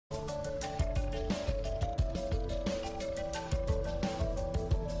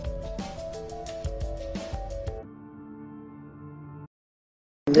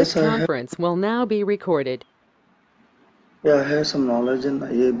This Yes, I have. conference will now be recorded. Yeah, I have some knowledge in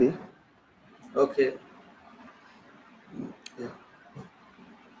IAB. Okay. Yeah.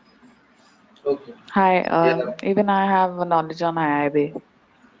 Okay. Hi, Yeah. even I have knowledge on IIB.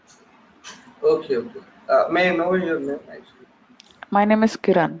 Okay. Okay. May I know your name actually? My name is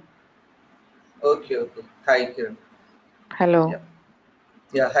Kiran. Okay. Okay. Hi, Kiran. Hello, Yeah.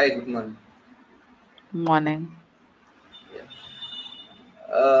 Yeah. Hi. Good morning. morning. Yeah.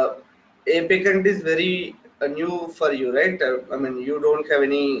 API Connect is very new for you, right? I mean, you don't have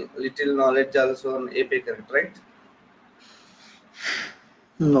any little knowledge also on API Connect, right?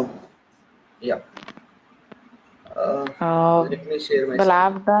 No. Yeah. Uh, Let me share my well, screen.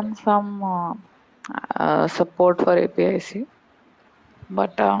 I've done some support for APIC,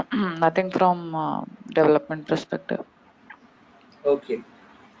 but nothing from development perspective. Okay.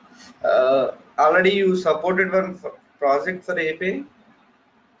 Already you supported one project for API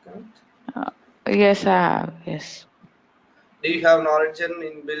Connect? Uh, yes, I have. Yes. Do you have knowledge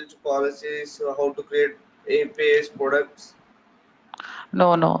in build policies, how to create APIs, products?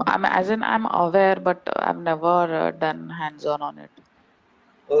 No. I'm aware, but I've never done hands-on on it.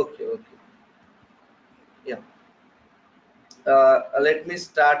 Okay, okay. Yeah. Let me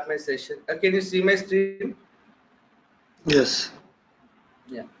start my session. Can you see my screen? Yes.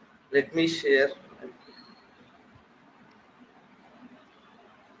 Yeah. Let me share.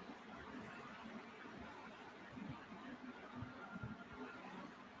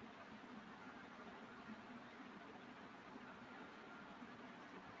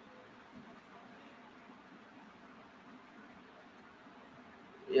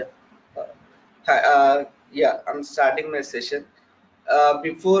 Yeah. Yeah, I'm starting my session.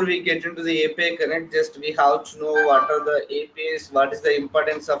 Before we get into the API Connect, just we have to know what are the APIs, what is the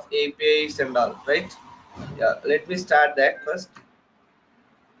importance of APIs and all, right? Yeah, let me start that first.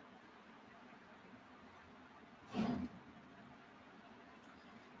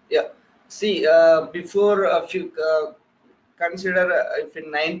 Yeah, see, before a few consider if in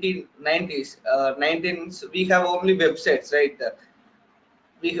 1990s, 19s, we have only websites, right?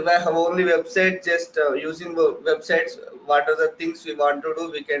 We have only website, just using websites. What are the things we want to do,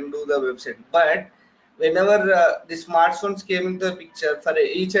 we can do the website. But whenever the smartphones came into the picture, for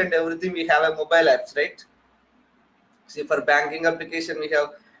each and everything we have a mobile apps, right? See, for banking application we have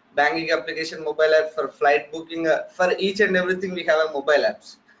banking application mobile app, for flight booking, for each and everything we have a mobile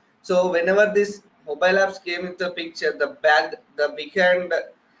apps. So whenever this mobile apps came into the picture, the behind,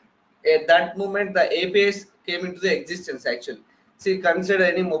 at that moment the APIs came into the existence actually. See, consider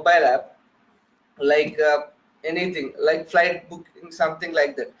any mobile app, like anything like flight booking, something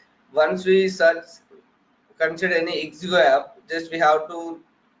like that. Once we search, consider any Exego app, just we have to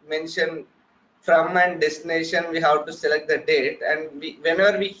mention from and destination, we have to select the date, and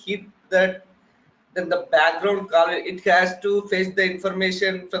whenever we hit that, then the background call, it has to fetch the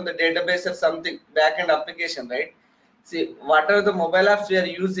information from the database or something backend application, right? See, what are the mobile apps we are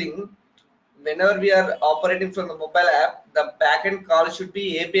using, whenever we are operating from the mobile app, the backend call should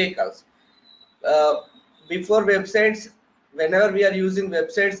be API calls. uh, Before websites, whenever we are using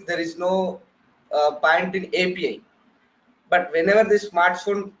websites, there is no point in API. But whenever the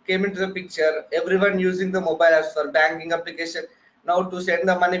smartphone came into the picture, everyone using the mobile apps for banking application. Now to send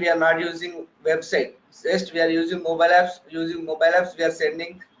the money, we are not using website. Just we are using mobile apps. Using mobile apps, we are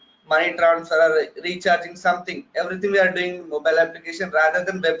sending money transfer or recharging something. Everything we are doing mobile application rather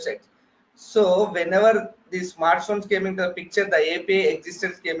than websites. So whenever the smartphones came into the picture, the API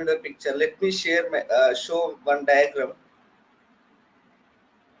existence came into the picture. Let me share my show one diagram.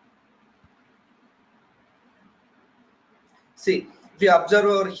 See, if you observe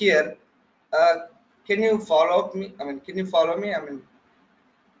over here, uh, can you follow me? I mean, can you follow me? I mean,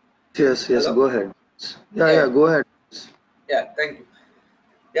 Yes. hello? Go ahead. Yeah, Yeah, yeah. yeah, Go ahead. yeah, thank you.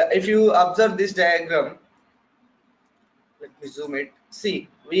 Yeah, if you observe this diagram, let me zoom it. See,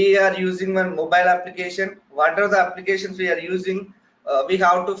 we are using one mobile application. What are the applications we are using? We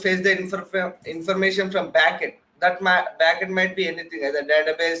have to fetch the information from backend. That backend might be anything, either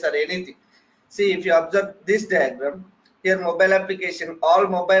database or anything. See, if you observe this diagram, here mobile application, all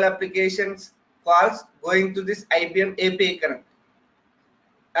mobile applications calls going to this IBM API Connect.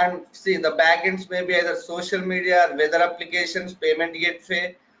 And see, the backends may be either social media or weather applications, payment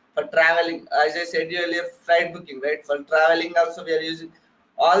gateway, for traveling. As I said earlier, flight booking, right? For traveling also we are using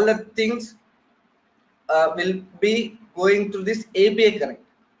all the things, will be going through this API Connect.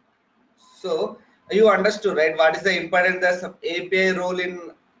 So you understood, right? What is the importance of API role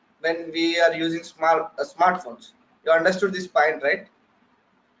in when we are using smartphones? You understood this point, right?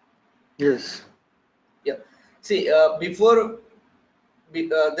 Yes. Yeah. See, before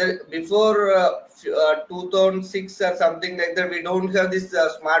before 2006 or something like that, we don't have this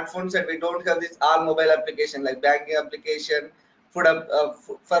smartphones, and we don't have this all mobile application like banking application, for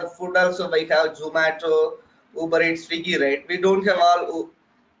food also we have Zomato, Uber Eats, Swiggy, right? We don't have all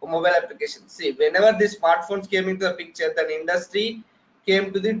mobile applications. See, whenever the smartphones came into the picture, then industry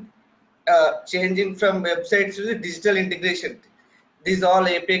came to the changing from websites to the digital integration. These all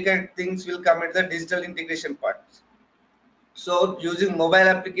API things will come into the digital integration part. So using mobile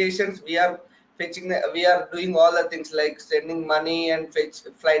applications, we are we are doing all the things like sending money and fetch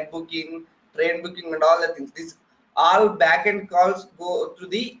flight booking, train booking, and all the things. This all backend calls go through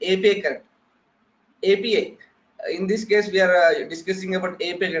the API Connect. API. In this case, we are discussing about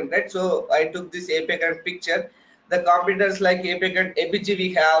API Connect, right? So I took this API Connect picture. The computers like API Connect, APG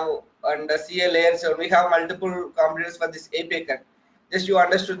we have, and CA layer. So we have multiple computers for this API Connect. Just you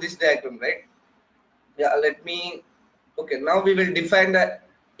understood this diagram, right? Yeah, let me. Okay, now we will define the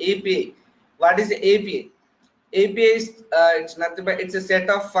API. What is the API? API is it's nothing but it's a set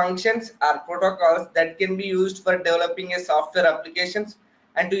of functions or protocols that can be used for developing a software applications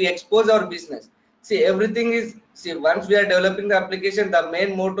and to expose our business. See, everything is, see, once we are developing the application, the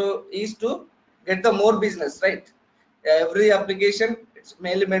main motto is to get the more business, right? Every application, it's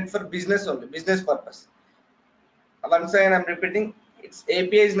mainly meant for business only, business purpose. Once again, I'm repeating, its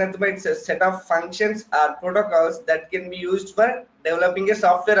API is nothing but it's a set of functions or protocols that can be used for developing a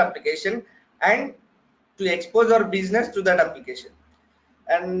software application and to expose our business to that application.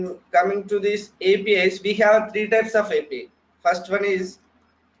 And coming to these APIs, we have three types of API. First one is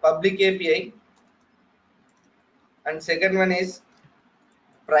public API, and second one is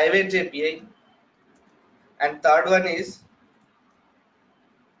private API, and third one is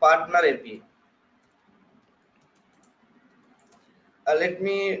partner API. Let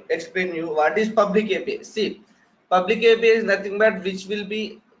me explain you what is public API. See, public API is nothing but which will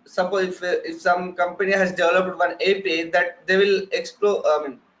be, suppose if some company has developed one API that they will explore,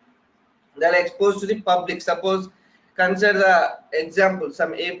 they'll expose to the public. Suppose consider the example,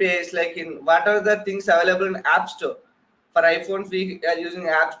 some APIs like in what are the things available in App Store. For iPhones we are using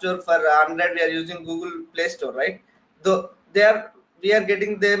App Store, for Android we are using Google Play Store, right? Though they are, we are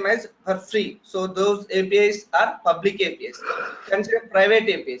getting them as for free, so those APIs are public APIs. Consider private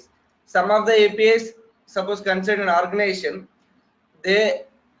APIs. Some of the APIs, suppose consider an organization, they,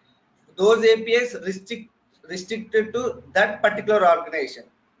 those APIs restricted to that particular organization.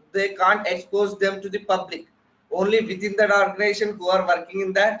 They can't expose them to the public. Only within that organization who are working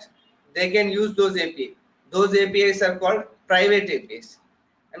in that, they can use those APIs. Those APIs are called private APIs.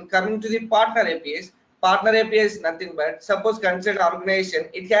 And coming to the partner APIs, partner API is nothing but, suppose consider an organization,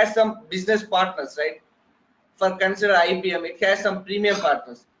 it has some business partners, right? For consider IBM, it has some premium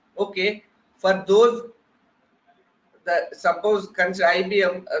partners. Okay, for those, the suppose consider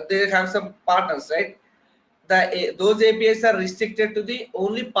IBM, they have some partners, right? Those APIs are restricted to the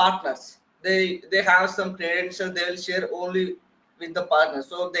only partners. They have some credentials they will share only with the partners,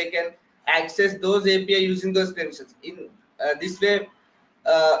 so they can access those API using those credentials. In this way,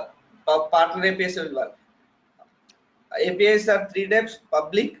 partner APIs will work. APIs are three types: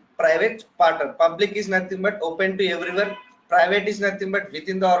 public, private, partner. Public is nothing but open to everyone. Private is nothing but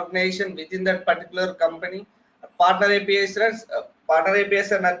within the organization, within that particular company. Partner APIs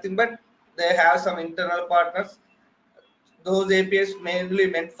are nothing but they have some internal partners. Those APIs mainly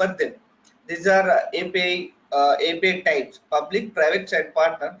meant for them. These are API types: public, private, and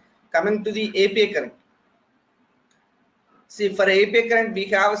partner. Coming to the API Connect. See, for API Connect, we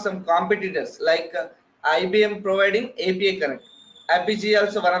have some competitors like IBM providing API Connect. APG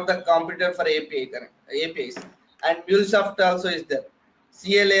also one of the competitor for API Connect, APIs, and MuleSoft also is there.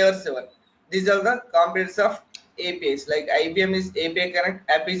 CA Layer 7. These are the competitors of APIs. Like IBM is API Connect,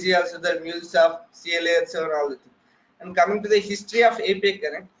 APG also the MuleSoft, CA Layer 7, all the things. And coming to the history of API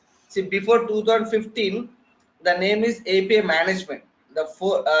Connect, see, before 2015, the name is API Management.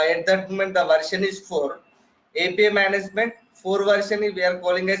 At that moment the version is 4. API Management 4 version we are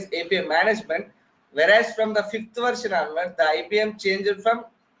calling as API Management, whereas from the 5th version onward, the IBM changed from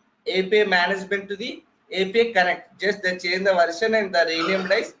API Management to the API Connect. Just they changed the version and they renamed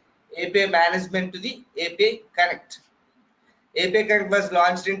as API Management to the API Connect. API Connect was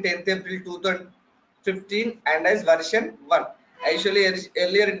launched in 10th April 2015 and as version 1. Actually,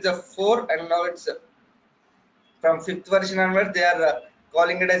 earlier it's a 4 and now it's from 5th version onward they are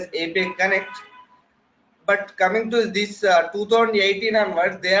calling it as API Connect. But coming to this 2018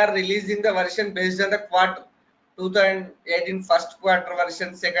 onwards, they are releasing the version based on the quarter. 2018 first quarter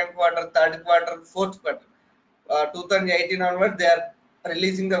version, second quarter, third quarter, fourth quarter. 2018 onwards, they are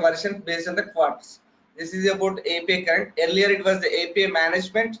releasing the version based on the quarters. This is about API Connect. Earlier it was the API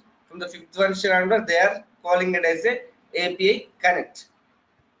Management. From the 5th version onward, they are calling it as a API Connect.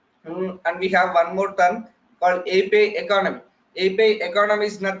 And we have one more term called API Economy. API Economy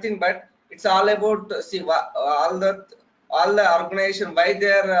is nothing but it's all about all the organization why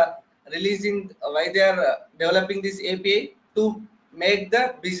they are why they are developing this API to make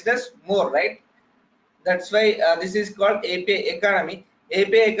the business more, right? That's why this is called API economy.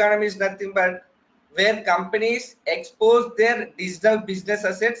 API economy is nothing but where companies expose their digital business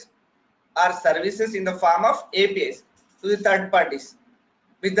assets or services in the form of APIs to the third parties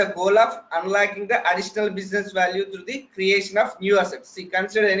with the goal of unlocking the additional business value through the creation of new assets. See,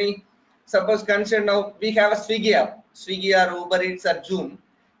 consider now we have a Swiggy app, Swiggy or Uber Eats or Zoom.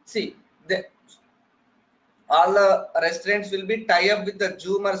 See, all the restaurants will be tie up with the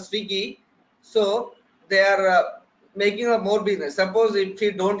Zoom or Swiggy, so they are making a more business. Suppose if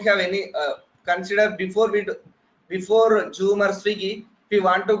we don't have any consider before Zoom or Swiggy, if we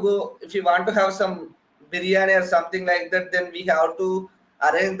want to have some biryani or something like that, then we have to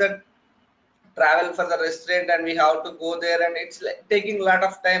arrange the travel for the restaurant and we have to go there, and it's like taking a lot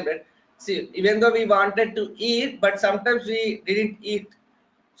of time, right? See, even though we wanted to eat, but sometimes we didn't eat.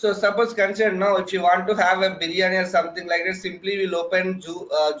 So suppose consider now if you want to have a biryani or something like that, simply will open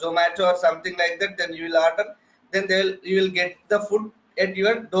Zomato or something like that, then you will order, then you will get the food at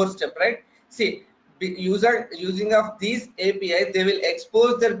your doorstep, right? See, using of these API, they will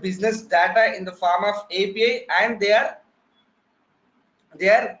expose their business data in the form of API, and they are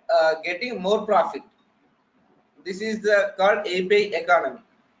getting more profit. This is the called API economy.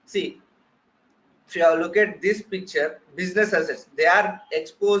 See, if you look at this picture, business assets, they are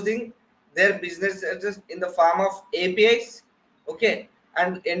exposing their business assets in the form of APIs, okay,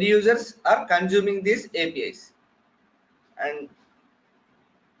 and end users are consuming these APIs. And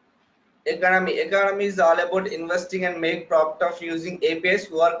economy is all about investing and make profit of using APIs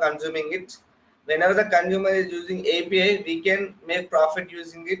who are consuming it. Whenever the consumer is using API, we can make profit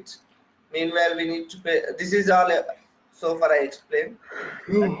using it. Meanwhile, we need to pay. This is all so far I explained.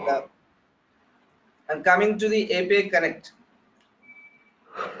 And coming to the API Connect,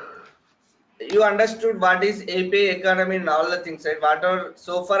 you understood what is API economy and all the things, right? Whatever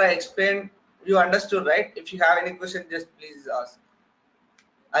so far I explained, you understood, right? If you have any question, just please ask.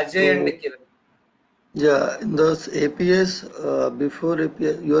 Ajay and Kiran. Yeah, in those APIs, before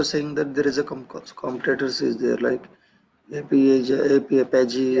API, you are saying that there is a competitors is there like API,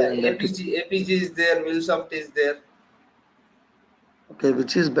 Pagi, Yeah, and APG is there, MuleSoft is there. okay,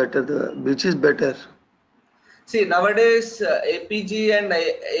 which is better? Which is better? See, nowadays APG and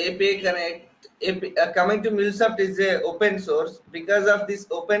API Connect, coming to MuleSoft is a open source. Because of this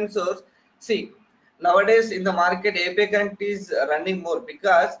open source, see, nowadays in the market API Connect is running more,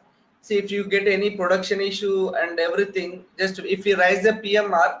 because see, if you get any production issue and everything, just if you raise the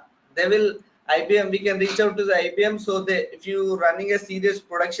PMR, they will IBM, we can reach out to the IBM. So if you running a serious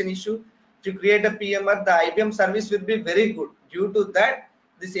production issue, if you create a PMR, the IBM service will be very good. Due to that,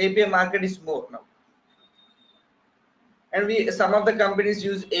 this API market is more now. And some of the companies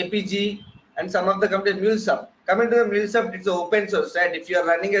use APG and some of the companies MuleSoft. Coming to the MuleSoft, it's open source, right? If you are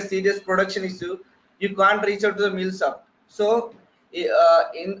running a serious production issue, you can't reach out to the MuleSoft. So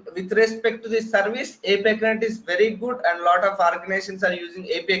with respect to the service, API Connect is very good, and a lot of organizations are using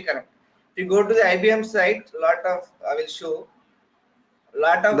API Connect. If you go to the IBM site, I will show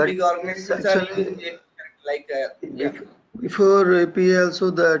But big organizations are using API Connect, like yeah. Before API also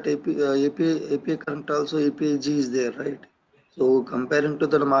that API current also APG is there, right? So comparing to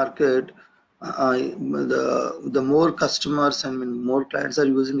the market, the more customers, I mean more clients are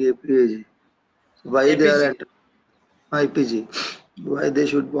using APG. So why they are APG. at IPG? Why they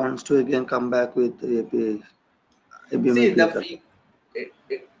should wants to again come back with API, IBM See, API current?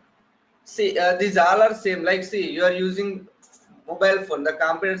 See, these all are same. Like, see, you are using mobile phone. The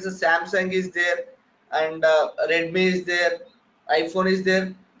competitors, Samsung is there, and Redmi is there, iPhone is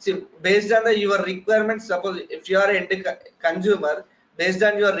there. See, based on your requirements, suppose if you are a consumer, based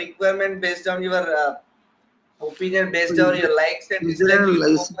on your requirement, based on your opinion, based on your likes and Is there dislikes, any you go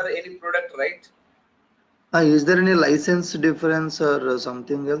license? for any product, right? Is there any license difference or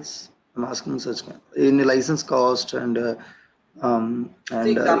something else? I'm asking such kind. Any license cost and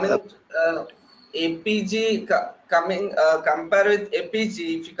See, coming APG compare with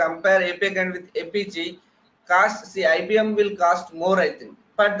APG. If you compare API and with APG, cost, see, IBM will cost more, I think,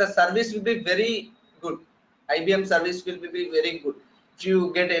 but the service will be very good. IBM service will be very good. If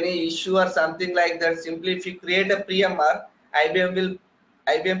you get any issue or something like that, simply if you create a PMR,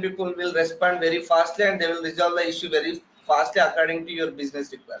 IBM people will respond very fastly, and they will resolve the issue very fastly according to your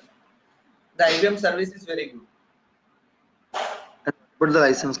business requirement. The IBM service is very good. And what the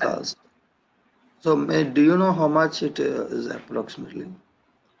license cost? So, do you know how much it is approximately?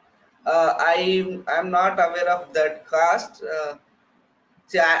 I'm not aware of that cost.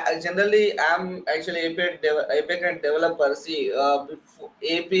 See, I generally I'm actually API Connect developer. See,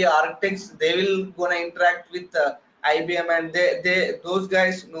 API architects, they will gonna interact with IBM, and they those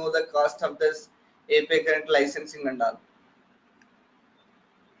guys know the cost of this API Connect licensing and all.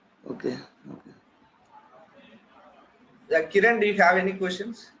 Okay, okay. Kiran, do you have any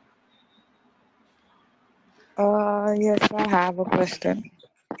questions? Yes, I have a question.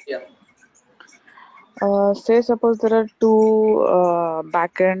 Yeah. Say suppose there are two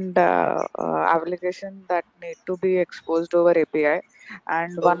backend application that need to be exposed over API,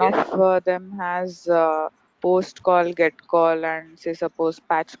 and one Okay. of them has post call, get call, and say suppose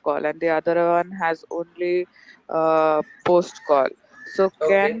patch call, and the other one has only post call. So Okay.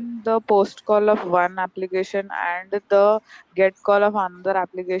 can the post call of one application and the get call of another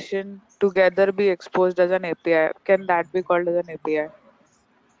application together be exposed as an API? Can that be called as an API?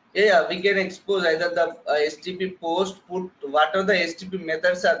 Yeah, we can expose either the HTTP post, put, whatever the HTTP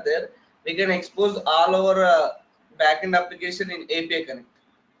methods are there, we can expose all our backend application in API Connect.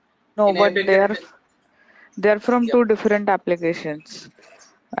 No, In but API Connect, they're from yeah. two different applications.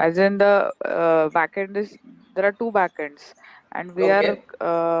 As in the backend is there are two backends, and we are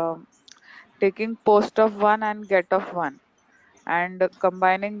Okay. taking post of one and get of one, and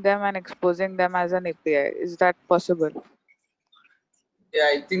combining them and exposing them as an API. Is that possible? Yeah,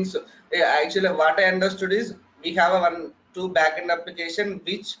 I think so. Yeah, actually, what I understood is we have a two backend application,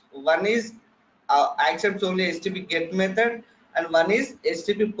 which one is accepts only HTTP get method, and one is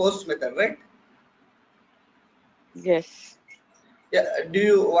HTTP post method, right? Yes. Yeah. Do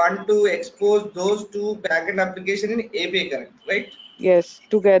you want to expose those two backend application in API Connect, right? Yes,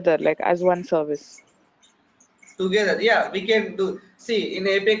 together, like as one service. Together, yeah, we can do. See, in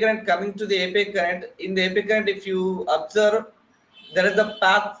API Connect, coming to the API Connect, in the API Connect, if you observe, there is a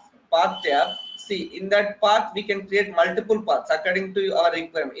path tab. See, in that path, we can create multiple paths according to our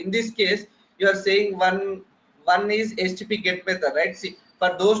requirement. In this case, you are saying one is HTTP get method, right? See,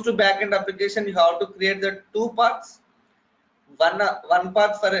 for those two backend application, you have to create the two paths. One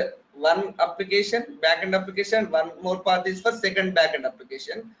path for one application, backend application. One more path is for second backend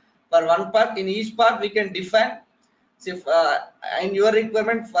application. For one path, in each path, we can define. See, if, in your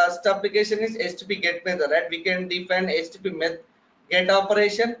requirement, first application is HTTP get method, right? We can define HTTP get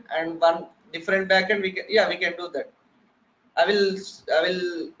operation, and one different backend. We can do that. I will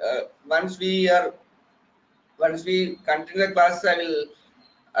once we continue the class,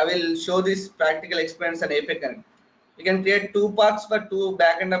 I will show this practical experience on API Connect. We can create two paths for two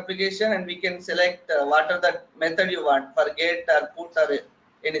backend application, and we can select what are the method you want for get or put or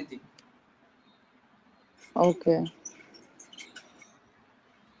anything. Okay.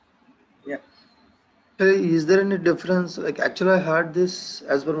 Yeah. Hey, is there any difference? Like, actually, I heard this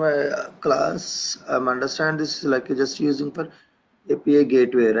as per my class. Understand this is like just using for API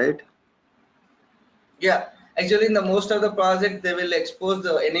gateway, right? Yeah, actually, in the most of the project, they will expose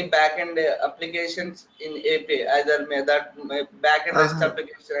any backend applications in API, either backend REST Uh-huh.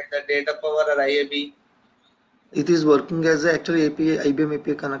 application, either data power or IAB. It is working as a, actually API, IBM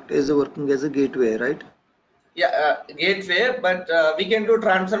API Connect is working as a gateway, right? Yeah, gateway, but we can do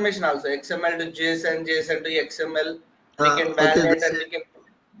transformation also. XML to JSON, JSON to XML. We can Okay, validate this and is, we can.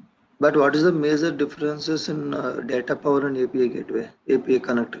 but what is the major differences in data power and API gateway, API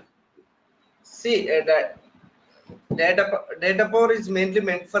Connect? See, data power is mainly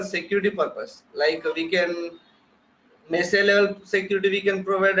meant for security purpose. Like we can message level security we can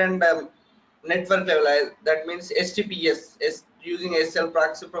provide, and network level, that means HTTPS using SL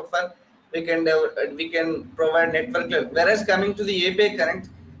proxy profile, we can provide network level. Whereas coming to the API Connect,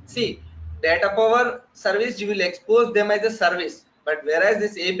 see, data power service you will expose them as a service, but whereas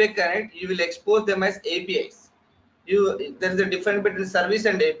this API Connect you will expose them as APIs. There is a difference between service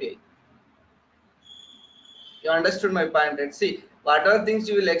and API. You understood my point, right? See, whatever things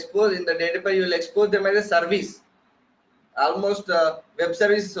you will expose in the database, you will expose them as a service, almost web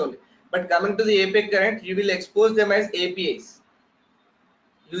services only. But coming to the API Connect, you will expose them as APIs.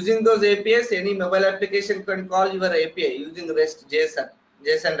 Using those APIs, any mobile application can call your API using REST JSON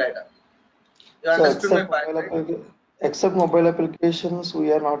data. You So understood my point, right? except mobile applications,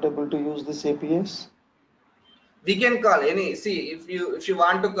 we are not able to use this APIs. We can call any. See, if you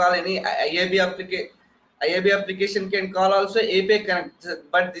want to call any IAB application can call also API Connect,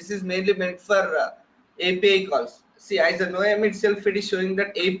 but this is mainly meant for API calls. See, as the name itself, it is showing that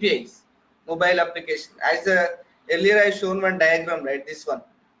APIs, mobile application. As earlier I shown one diagram, right? This one.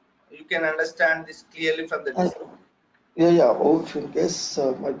 you can understand this clearly from the design. Yeah. Oh, if in case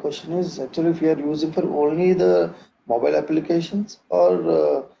my question is actually if you are using for only the mobile applications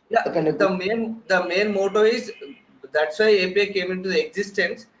or Yeah, the connectivity. the main motto is that's why API came into the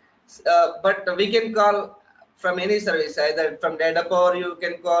existence. But we can call from any service, either from data power you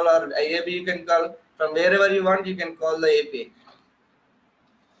can call, or IAB you can call, from wherever you want you can call the API.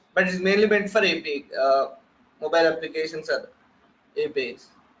 But it's mainly meant for API, mobile applications or APIs.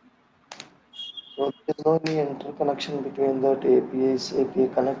 So there is no any interconnection between that APIs, API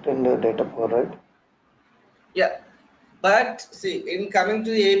Connect and data power, right? Yeah, but see, in coming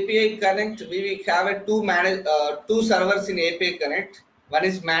to the API Connect, we have a two servers in API Connect. One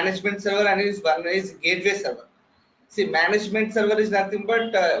is management server and one is gateway server. See, management server is nothing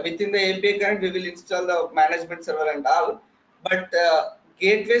but within the API Connect we will install the management server and all. But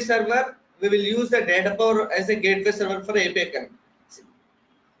gateway server, we will use the data power as a gateway server for API Connect.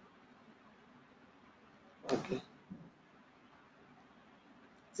 Okay.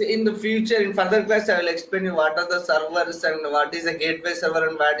 See, in the future, in further class, I will explain you what are the servers and what is a gateway server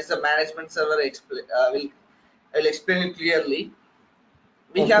and what is a management server. I will explain it clearly.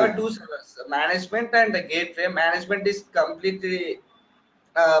 We Okay. have two servers, management and the gateway. Management is completely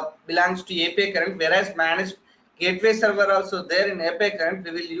belongs to API Connect, whereas gateway server also there in API Connect.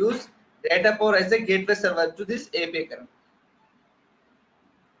 We will use data power as a gateway server to this API Connect.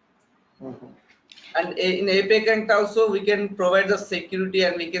 Mhm. And in API Connect also we can provide the security,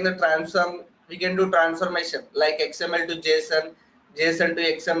 and we can do transformation like XML to JSON, JSON to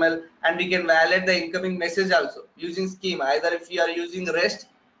XML, and we can validate the incoming message also using schema. Either if you are using REST,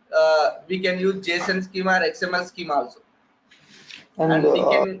 we can use JSON schema or XML schema also, And and we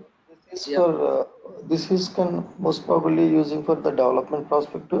can, this is yeah. for this is can most probably using for the development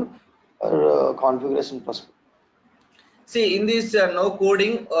perspective or configuration perspective. See, in this no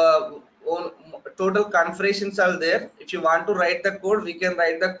coding, total configurations are there. If you want to write the code, we can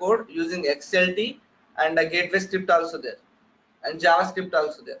write the code using XLT, and a gateway script also there, and JavaScript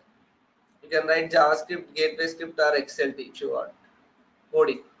also there. You can write JavaScript, gateway script, or XLT if you want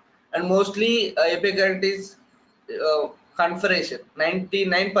coding. And mostly API Connect is configuration,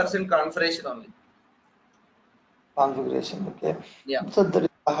 99% configuration only. Configuration, okay. Yeah. So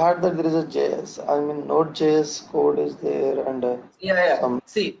I heard that there is a JS. I mean, Node.js code is there and Yeah. some.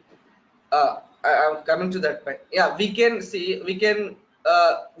 See, I'm coming to that point. Yeah, we can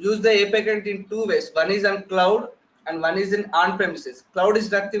use the API Connect in two ways. One is on cloud and one is in on-premises. Cloud is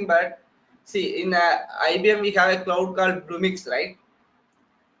nothing but, see, in IBM we have a cloud called Bluemix, right?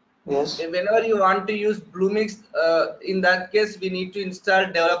 Yes. Whenever you want to use Bluemix, in that case we need to install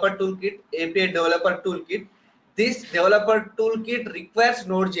developer toolkit, API developer toolkit. This developer toolkit requires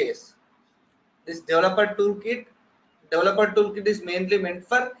Node.js. This developer toolkit is mainly meant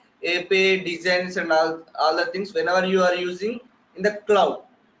for API designs and all the things. Whenever you are using in the cloud,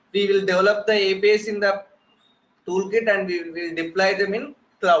 we will develop the APIs in the toolkit and we will deploy them in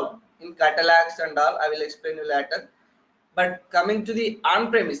cloud in catalogs and all. I will explain you later. But coming to the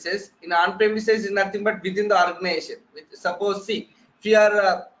on-premises, in on-premises is nothing but within the organization. Suppose, see, if you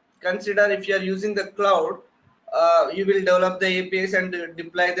are if you are using the cloud, you will develop the APIs and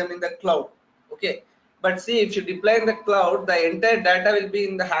deploy them in the cloud. Okay, but see, if you deploy in the cloud, the entire data will be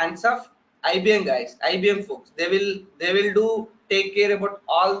in the hands of IBM guys, IBM folks. They will do take care about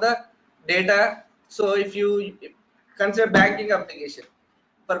all the data. So if you consider banking application,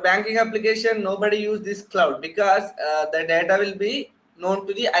 for banking application nobody use this cloud because the data will be known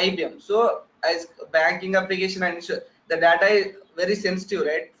to the IBM. So as banking application and the data is very sensitive,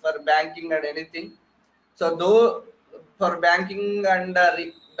 right, for banking and anything. So though for banking and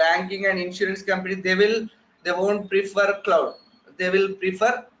insurance companies, they won't prefer cloud, they will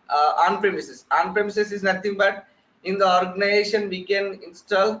prefer on premises. On premises is nothing but in the organization we can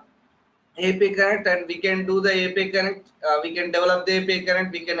install API Connect and we can do the API Connect, we can develop the API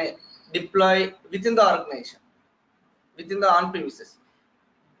Connect, we can deploy within the organization, within the on-premises.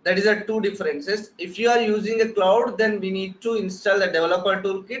 That is the two differences. If you are using a cloud, then we need to install the developer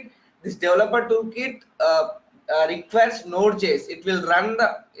toolkit. This developer toolkit requires Node.js. It will run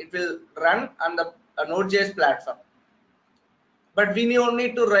on the Node.js platform. But we don't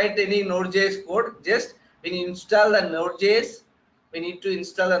need to write any Node.js code. Just we install the Node.js. We need to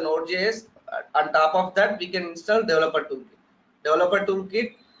install the Node.js. On top of that, we can install developer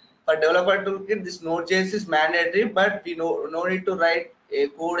toolkit. For developer toolkit, this Node.js is mandatory, but we no need to write a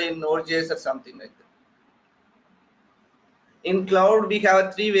code in Node.js or something like that. In cloud, we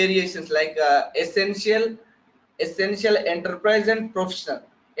have three variations like essential, enterprise, and professional.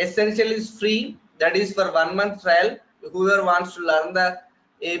 Essential is free, that is for 1 month trial. Whoever wants to learn the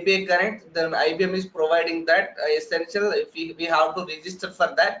API Connect, then IBM is providing that essential. If we have to register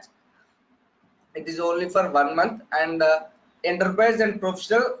for that, it is only for 1 month, and enterprise and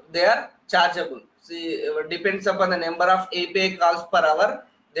professional, they are chargeable. See, it depends upon the number of API calls per hour,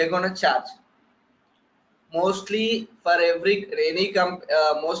 they're going to charge. Mostly for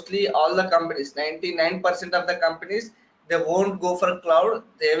mostly all the companies, 99% of the companies, they won't go for cloud.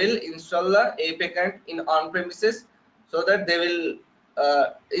 They will install the API Connect in on-premises, so that they will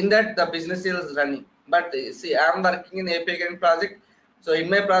in that the business is running. But see, I am working in API Connect project, so in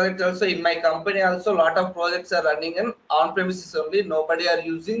my project also, in my company also, lot of projects are running in on-premises only. Nobody are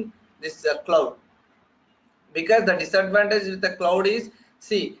using this cloud, because the disadvantage with the cloud is,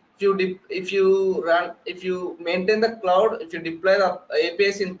 see, if you maintain the cloud, if you deploy the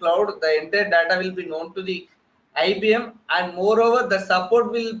APIs in cloud, the entire data will be known to the IBM, and moreover the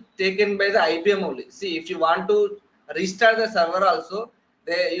support will taken by the IBM only. See, if you want to restart the server also,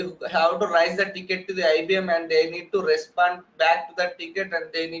 you have to raise the ticket to the IBM, and they need to respond back to the ticket,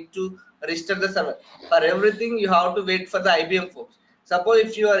 and they need to restart the server. For everything you have to wait for the IBM folks. Suppose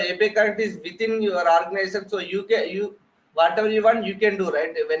if your API Connect is within your organization, so you whatever you want, you can do,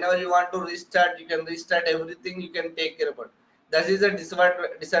 right? Whenever you want to restart, you can restart everything, you can take care about. That is a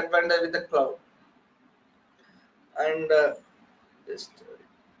disadvantage with the cloud. And just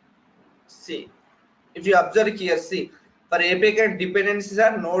see, if you observe here, see, for API Connect dependencies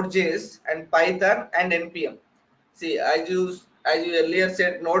are Node.js and Python and NPM. See, as you earlier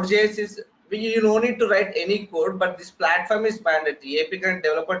said, Node.js is, you don't need to write any code, but this platform is mandatory. API Connect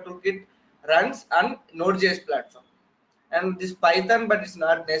Developer Toolkit runs on Node.js platform, and this Python, but it's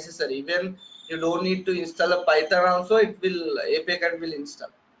not necessary. Even you don't need to install a Python also, it will, API Connect will install.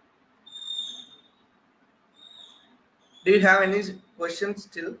 Do you have any questions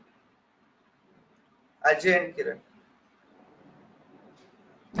still, Ajay and Kiran?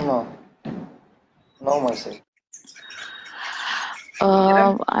 No, myself.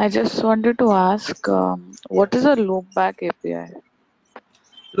 I just wanted to ask, what is a loopback API?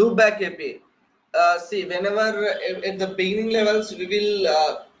 Loopback API. See, whenever at the beginning levels, we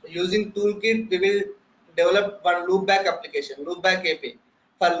will using toolkit, we will develop one loopback application, loopback API.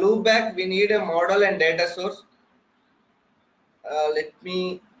 For loopback, we need a model and data source. Let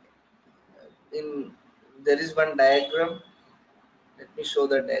me there is one diagram. Let me show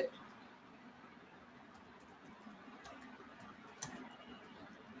the diagram.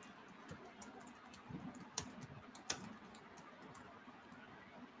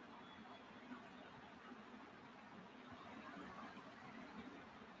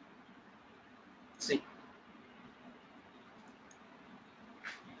 See,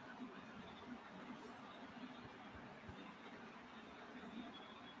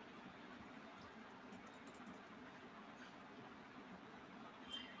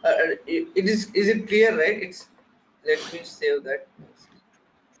 is it clear, right? It's, let me save that.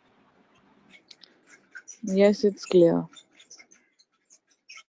 Yes, it's clear.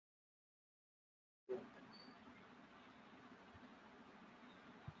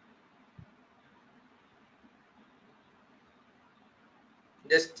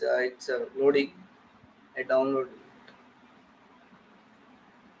 Just it's loading. I download it.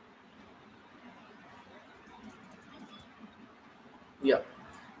 Yeah.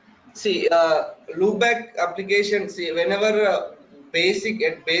 See, loopback application. See, whenever at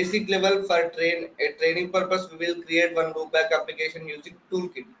basic level for training purpose, we will create one loopback application using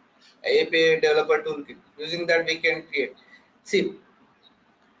toolkit, API developer toolkit. Using that, we can create. See,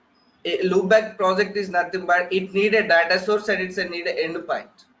 a loopback project is nothing but it need a data source, and it's a need an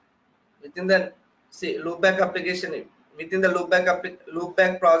endpoint. Within the, see, loopback application, within the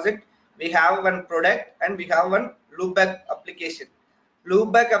loopback project, we have one product and we have one loopback application.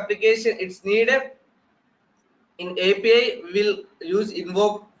 Loopback application, it's needed in API. We will use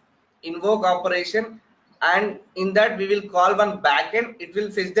invoke operation, and in that we will call one backend. It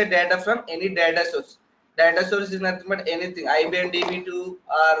will fetch the data from any data source. Data source is nothing but anything, IBM DB2,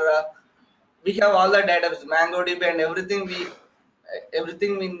 or we have all the data, MongoDB and everything.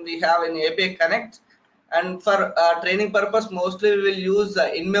 We have in API Connect. And for training purpose, mostly we will use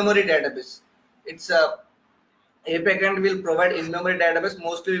in-memory database. It's API Connect will provide in-memory database.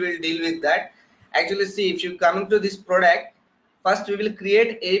 Mostly we will deal with that. Actually, see, if you come into this product, first we will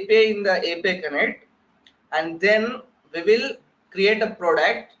create API in the API Connect, and then we will create a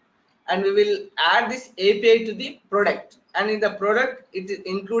product, and we will add this API to the product. And in the product, it is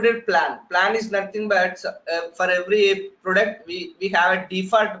included plan. Plan is nothing but for every product we have a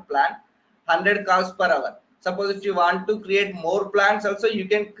default plan, 100 calls per hour. Suppose if you want to create more plans also, you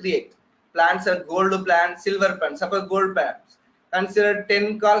can create. Plans are gold plan, silver plan. Suppose gold plans, consider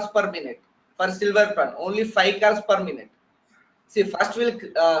 10 calls per minute. For silver plan, only 5 calls per minute. See, first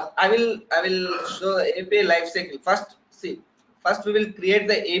I will show the API lifecycle. First we will create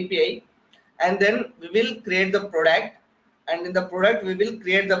the API, and then we will create the product, and in the product we will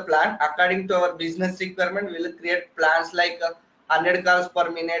create the plan according to our business requirement. We will create plans like 100 calls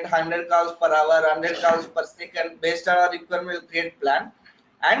per minute, 100 calls per hour, 100 calls per second. Based on our requirement, we will create plan,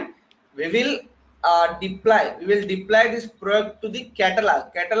 and we will deploy. We will deploy this product to the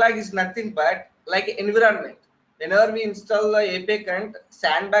catalog. Catalog is nothing but like environment. Whenever we install the API Connect,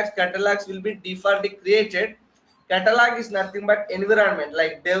 sandbox catalogs will be defaultly created. Catalog is nothing but environment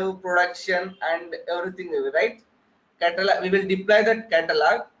like dev, production, and everything, right? Catalog, we will deploy that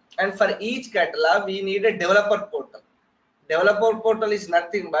catalog, and for each catalog we need a developer portal. Developer portal is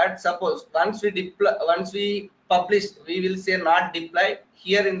nothing but, suppose once we publish, we will say not deploy.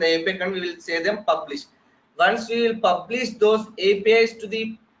 Here in the API Connect we will say them publish. Once we will publish those APIs to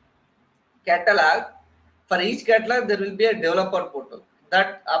the catalog, for each catalog there will be a developer portal.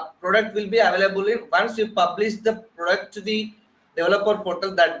 That product will be available in, once we publish the product to the developer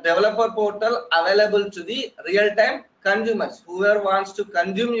portal, that developer portal available to the real-time consumers. Whoever wants to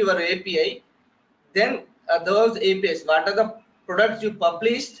consume your API, then those APIs, what are the products you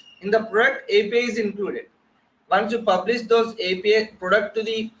published, in the product API is included. Once you publish those API product to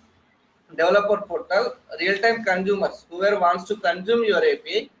the developer portal, real-time consumers, whoever wants to consume your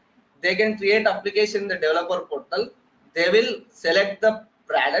API, they can create application in the developer portal. They will select the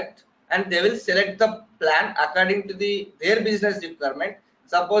product and they will select the plan according to their business requirement.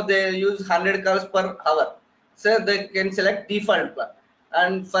 Suppose they use 100 calls per hour, so they can select default plan.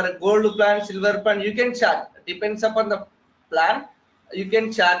 And for gold plan, silver plan, you can charge, depends upon the plan, you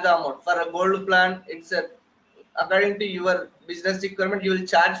can charge the amount. For a gold plan, it's according to your business requirement, you will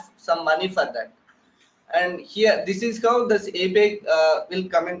charge some money for that. And here, this is how this API will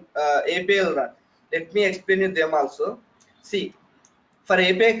come in. API will run. Let me explain you them also. See, for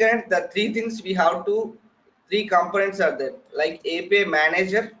API Connect, the three components are there, like API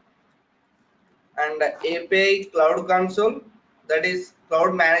Manager and API Cloud Console, that is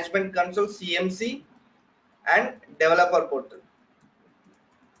Cloud Management Console, CMC, and Developer Portal.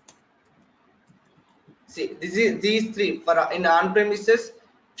 See, these three. For in on-premises,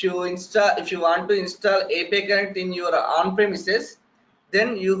 if you want to install API Connect in your on-premises,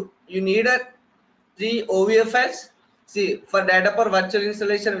 then you need a 3 OVF files. See, for data per virtual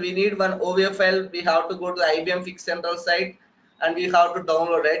installation, we need one OVF file. We have to go to the IBM Fix Central site and we have to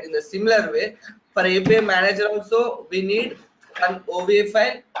download it. In the similar way, for API Manager also, we need one OVF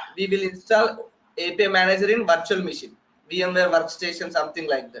file. We will install API Manager in virtual machine, VMware Workstation, something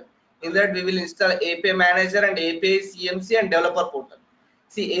like that. In that, we will install API Manager and API CMC and Developer Portal.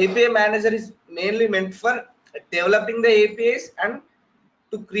 See, API Manager is mainly meant for developing the APIs and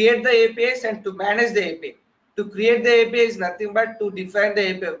to create the APIs and to manage the API. To create the API is nothing but to define the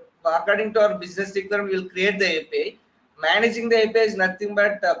API. According to our business requirement, we will create the API. Managing the API is nothing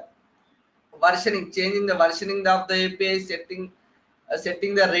but versioning, changing the versioning of the API,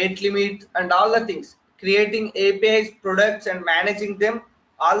 setting the rate limit and all the things. Creating APIs, products and managing them,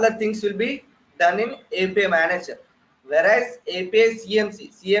 all the things will be done in API Manager. Whereas API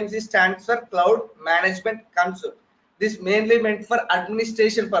CMC stands for Cloud Management Console. This mainly meant for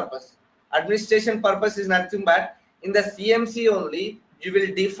administration purpose. Administration purpose is nothing but in the CMC only you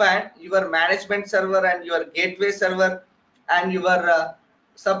will define your management server and your gateway server and your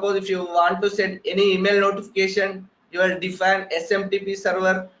suppose if you want to send any email notification, you will define SMTP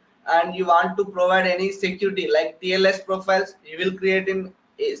server, and you want to provide any security like TLS profiles, you will create in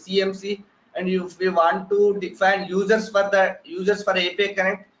CMC. And if you want to define users for API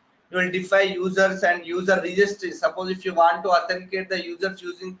Connect, you will define users and user registry. Suppose if you want to authenticate the users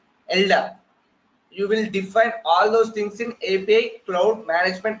using LDAP, you will define all those things in API Cloud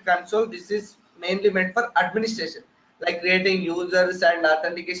Management Console. This is mainly meant for administration, like creating users and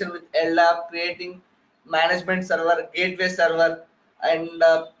authentication with LDAP, creating management server, gateway server, and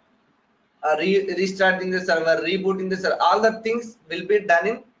restarting the server, rebooting the server. All the things will be done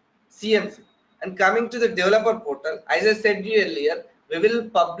in CMC. And coming to the developer portal, as I said you earlier, we will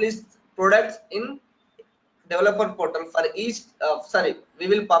publish products in developer portal for each. We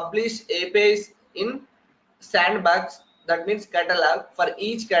will publish APIs in sandbox. That means catalog. For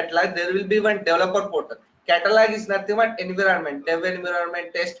each catalog, there will be one developer portal. Catalog is nothing but environment, dev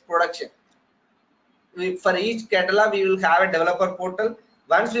environment, test, production. For each catalog, we will have a developer portal.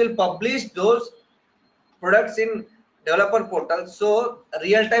 Once we will publish those products in developer portal, so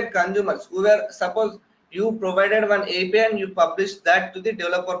real-time consumers who were, suppose you provided one API and you publish that to the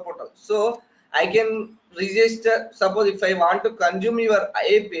developer portal, so I can register. Suppose if I want to consume your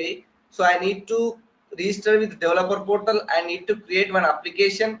API, so I need to register with developer portal. I need to create one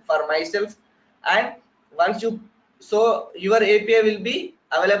application for myself, and once you, so your API will be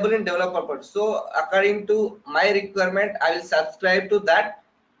available in developer portal. So according to my requirement, I will subscribe to that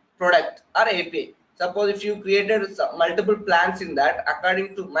product or API. Suppose if you created multiple plans in that,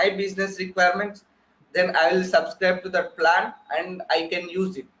 according to my business requirements, then I will subscribe to that plan and I can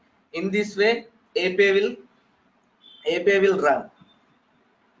use it. In this way, API will run.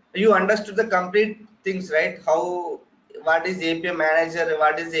 You understood the complete things, right? How, what is API manager,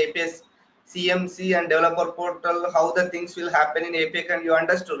 what is API CMC and developer portal, how the things will happen in API, and you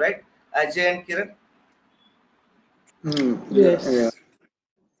understood, right, Ajay and Kiran? Yeah, yeah. Yes.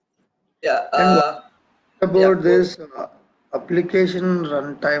 Yeah. And what Yeah. about this application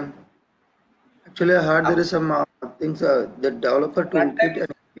runtime? Actually, I heard there is some things, the developer Runtime toolkit is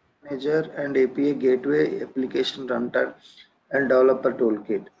and API manager and API gateway, application runtime, and developer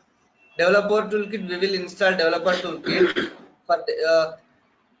toolkit. developer toolkit. We will install developer toolkit for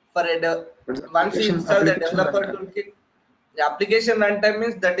for a What's the once we install the application developer runtime? toolkit. The application runtime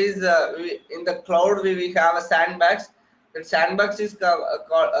means that is in the cloud we have a sandbox. That sandbox is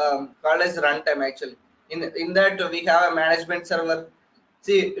called as runtime actually. In that we have a management server.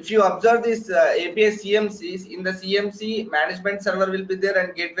 See, if you observe this API CMCs, in the CMC management server will be there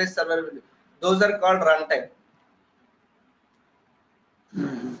and gateway server will be. Those are called runtime.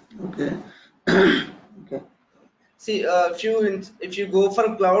 Okay. Okay. See, if you go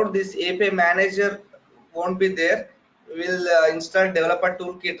for cloud, this API manager won't be there. We'll install developer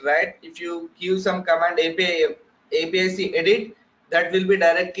toolkit, right? If you give some command APIC edit, that will be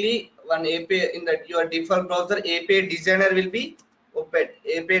directly one API in that your default browser. API designer will be open.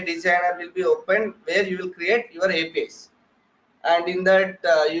 API designer will be open where you will create your APIs. And in that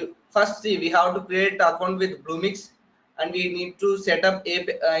you first see we have to create account with Bluemix, and we need to set up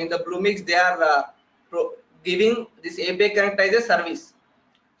API, in the Bluemix they are giving this API Connect as a service.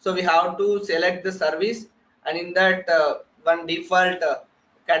 So we have to select the service, and in that one default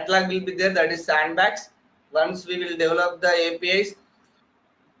catalog will be there, that is sandbox. Once we will develop the APIs,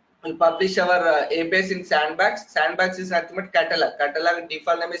 we'll publish our APIs in sandbox. Sandbox is nothing but catalog. Catalog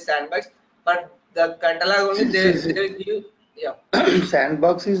default name is sandbox, but the catalog only See, they see, see. they will give. Yeah.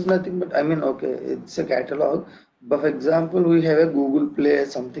 Sandbox is nothing but, I mean, okay, it's a catalog. But for example, we have a Google Play,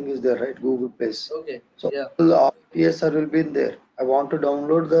 something is there, right? Google Place. Okay. So Yeah. all the APIs are will be in there. I want to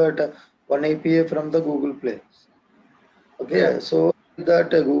download that one API from the Google Play. Yeah. Okay, so that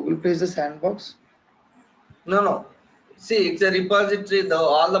Google Play is a sandbox. No, no. See, it's a repository.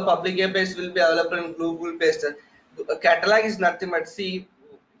 All the public APIs will be available in Google Paste. Catalog is nothing but, see,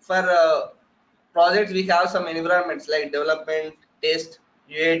 for projects we have some environments like development, test,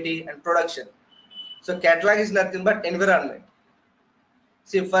 UAT, and production. So catalog is nothing but environment.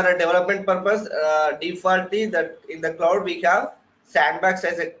 See, for a development purpose, defaultly that in the cloud we have sandbox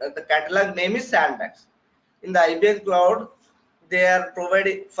as a the catalog name is sandbox. In the IBM cloud, they are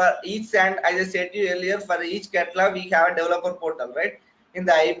providing for each as I said to you earlier, for each catalog we have a developer portal, right? In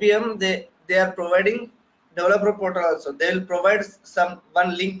the IBM, they are providing developer portal also. They will provide some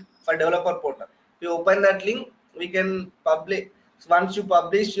one link for developer portal. If you open that link, we can publish. Once you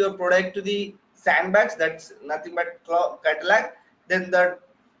publish your product to the sandbox, that's nothing but catalog, then the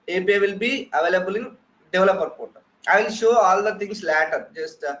API will be available in developer portal. I will show all the things later.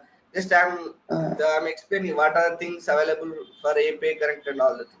 Just Uh, I'm explaining what are the things available for API Connect and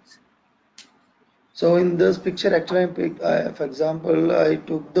all the things. so in this picture, actually, for example, I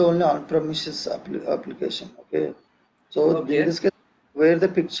took the only on-premises application. Okay, so in Okay. this case, where the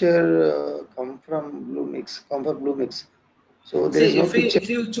picture come from Bluemix, come from Bluemix. So there is See, no picture. if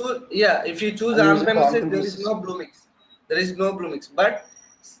you choose, yeah, if you choose I'm on using premises, there is on-premises. no Bluemix. There is no Bluemix. But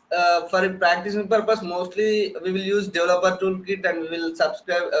for a practicing purpose, mostly we will use developer toolkit and we will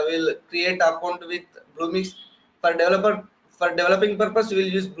subscribe. Will create account with Bluemix. For developing purpose, we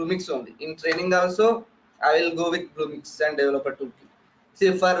will use Bluemix only. In training also, I will go with Bluemix and developer toolkit.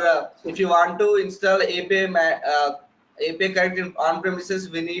 See, for if you want to install API Connect on premises,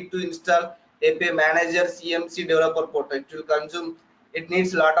 we need to install API Manager, CMC, Developer Portal. It will consume. It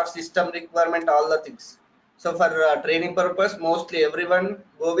needs a lot of system requirement, all the things. So for training purpose, mostly everyone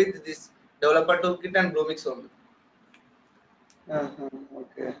go with this Developer Toolkit and Bluemix only.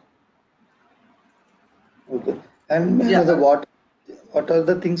 Okay, okay. And may I Yeah, know the what are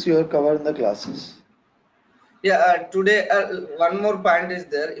the things you have covered in the classes? yeah. Today, one more point is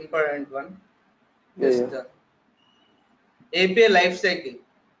there, important one. Yeah, yeah. Just API lifecycle.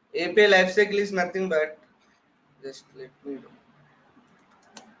 API lifecycle is nothing but, just let me do.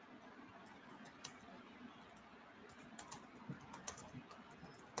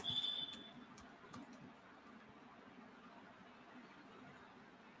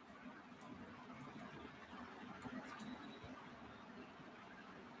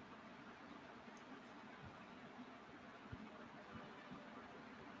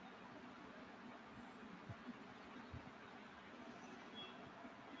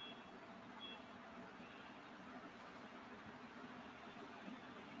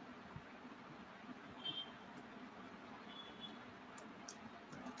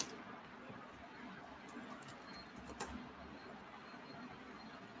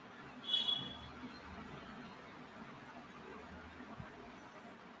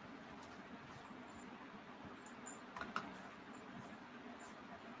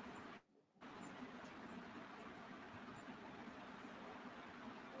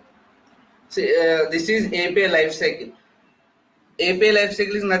 See, this is API lifecycle. API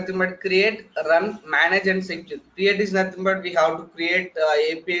lifecycle is nothing but create, run, manage, and secure. Create is nothing but we have to create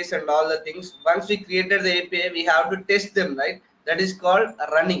APIs and all the things. Once we created the API, we have to test them, right? That is called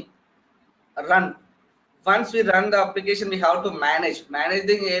running. Run. Once we run the application, we have to manage.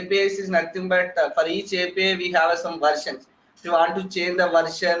 Managing APIs is nothing but for each API we have some versions. If you want to change the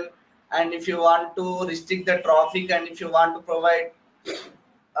version, and if you want to restrict the traffic, and if you want to provide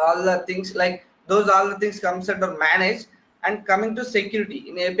all the things like those, all the things comes under manage. And coming to security,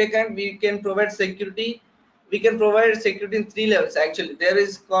 in API Connect we can provide security. We can provide security in 3 levels actually. There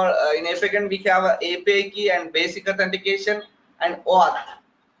is called in API Connect we have a API key and basic authentication and OAuth.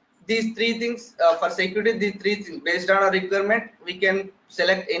 These 3 things for security. These 3 things based on a requirement, we can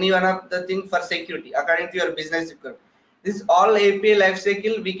select any one of the thing for security according to your business requirement. This all API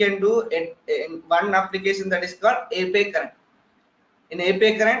lifecycle we can do in one application, that is called API Connect. In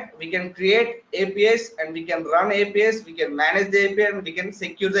API Connect, we can create APIs and we can run APIs, we can manage the API, and we can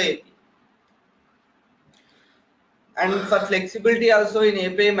secure the API. And for flexibility also in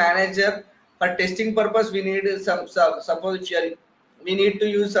API Manager, for testing purpose, we need some suppose we need to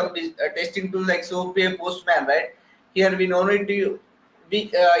use some testing tool like SOAP, Postman, right? Here we no need to in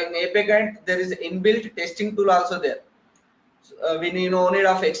API Connect there is inbuilt testing tool also there. So, we need no need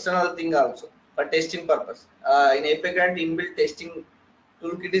of external thing also for testing purpose. In API Connect inbuilt testing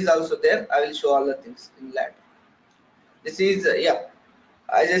toolkit is also there. I will show all the things in that. This is yeah,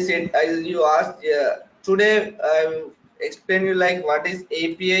 as I said, as you asked, today I will explain you like what is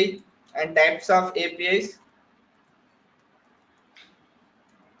API and types of APIs.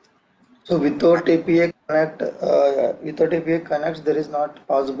 So without API Connect, there is not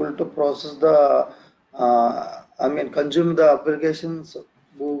possible to process the, I mean, consume the applications,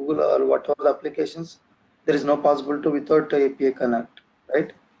 Google or whatever the applications. There is no possible to without API Connect,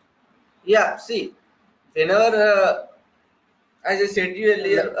 right? Yeah, see, whenever as I said to you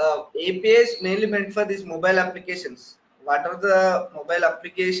earlier, APIs mainly meant for these mobile applications. What are the mobile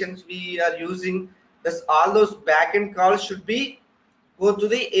applications we are using? This all those backend calls should be go to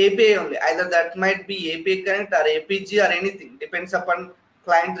the API only. Either that might be API Connect or APG or anything. Depends upon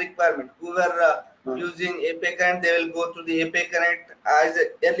client requirement. Whoever using API Connect, they will go to the API Connect. As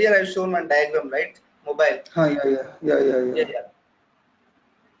earlier I've shown one diagram, right? Mobile. Yeah.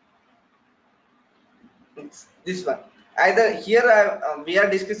 It's this one. Either here we are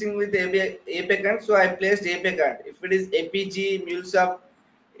discussing with API Connect, so I placed API Connect. If it is APG, MuleSoft,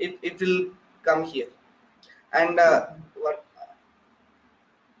 it will come here. And what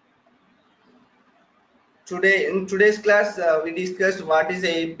in today's class we discussed what is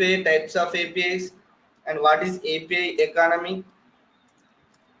API, types of APIs, and what is API economy,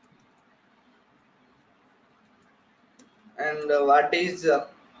 and what is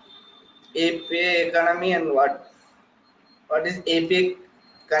API economy, and what is API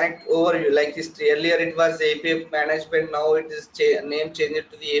Connect overview, like history. Earlier it was API Management, now it is name changed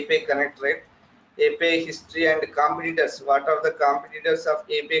to the API Connect, right? API history and competitors. What are the competitors of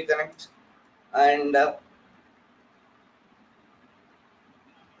API Connect? And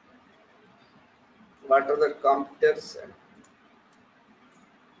what are the competitors?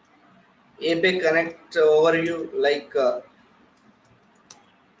 API Connect overview, like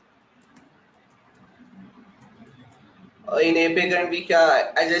in API Connect we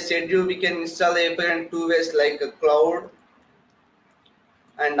can, as I said you, we can install the API Connect 2 ways, like cloud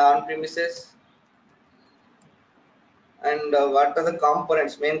and on premises. And what are the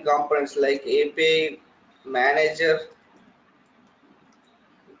components, main components, like API Manager,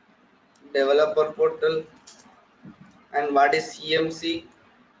 developer portal, and what is CMC,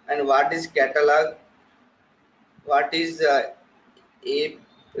 and what is catalog, what is a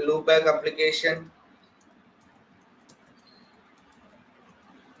loopback application,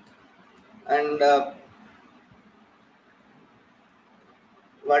 and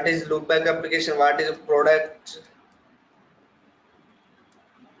what is loopback application, what is a product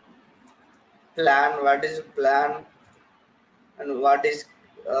plan, what is plan, and what is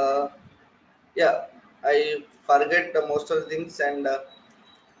yeah, I forget most of the things. And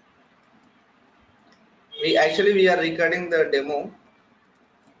we are recording the demo.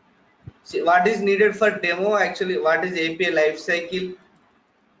 See what is needed for demo. Actually, what is API lifecycle?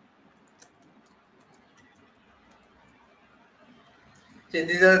 See,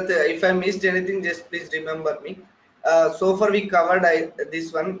 these are if I missed anything, just please remember me. So far we covered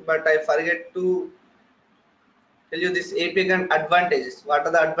this one, but I forget to tell you this API Connect advantages. What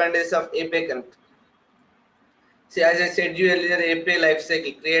are the advantages of API Connect? See, as I said you earlier, API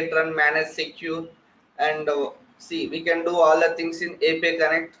lifecycle: create, run, manage, secure, and see, we can do all the things in API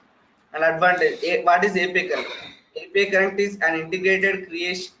Connect. An advantage. What is API Connect? API Connect is an integrated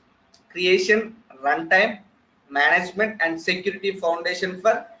creation, runtime, management, and security foundation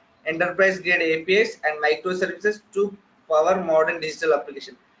for enterprise-grade APIs and microservices to power modern digital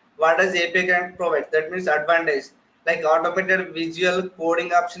application. What does API Connect provide? That means advantage like automated visual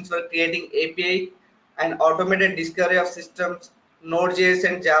coding options for creating API and automated discovery of systems, Node.js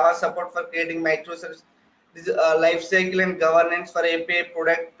and Java support for creating microservices. This lifecycle and governance for API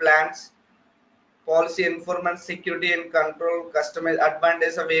product plans, policy enforcement, security and control, customer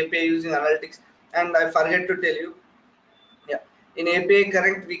advantage of API using analytics. And I forget to tell you, yeah, in API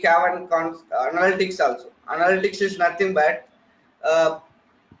Connect we have an analytics also. Analytics is nothing but uh,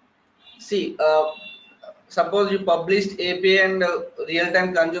 see, suppose you published API and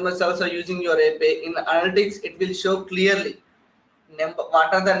real-time consumers also using your API. In analytics, it will show clearly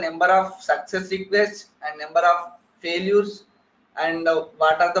what are the number of success requests and number of failures, and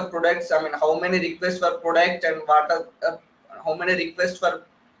what are the products. I mean, how many requests for product and what are how many requests for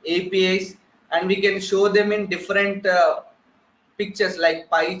APIs, and we can show them in different pictures like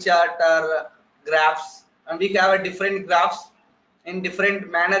pie chart or graphs, and we have a different graphs in different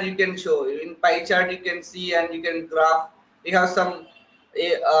manner. You can show in pie chart, you can see, and you can graph. We have some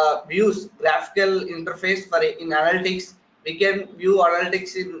views, graphical interface for in analytics. We can view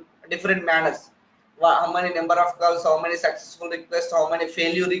analytics in different manners. How many number of calls, how many successful requests, how many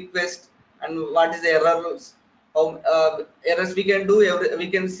failure requests, and what is the errors. Errors we can do. We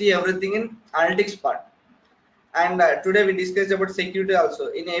can see everything in analytics part. And today we discussed about security also.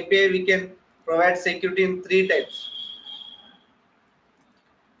 In API, we can provide security in 3 types.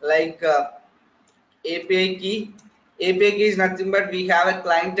 Like API key. API key is nothing but we have a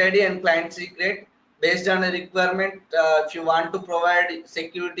client ID and client secret based on a requirement. If you want to provide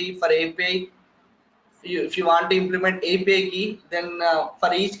security for API, if you want to implement API key, then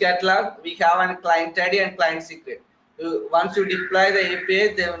for each catalog we have a client ID and client secret. Once you deploy the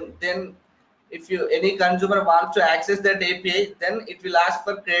API, then if any consumer wants to access that API, then it will ask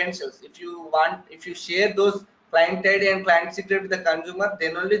for credentials. If you share those client ID and client secret with the consumer,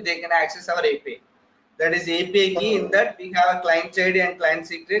 then only they can access our API. That is API key. In that we have a client ID and client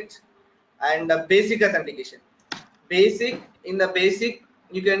secret, and basic authentication. In the basic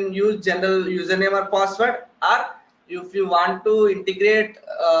you can use general username or password, or if you want to integrate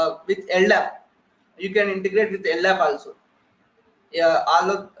with LDAP, you can integrate with LDAP also. Yeah,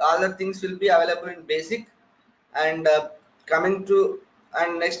 all the things will be available in basic. And coming to,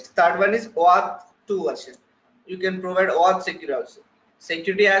 and next third one is OAuth 2 version. You can provide OAuth security also.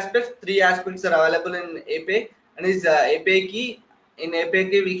 Security aspects, 3 aspects are available in API, and is API key. In API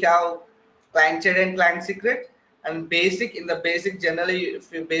key we have client side and client secret, and basic. In the basic, generally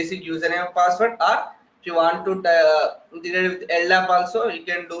if you basic username and password, or if you want to integrate with LDAP also, you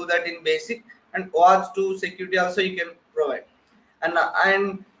can do that in basic. And OAuth 2 security also you can provide. And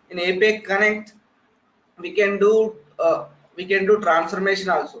in API Connect we can do transformation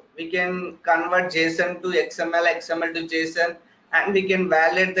also. We can convert JSON to XML, XML to JSON, and we can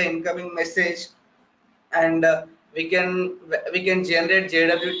validate the incoming message, and we can generate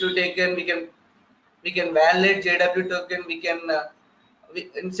JW2 token. We can validate JW token. We can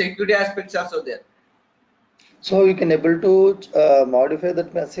in security aspects also there. So you can able to modify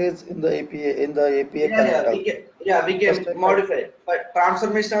that message in the API Connect. We can modify. But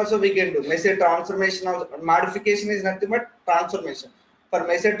transformation also we can do. Message transformation also. Modification is nothing but transformation. For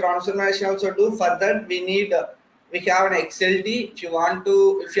message transformation also do. For that we need we have an XLT. If you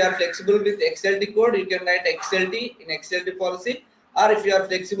are flexible with XLT code, you can write XLT in XLT policy. Or if you are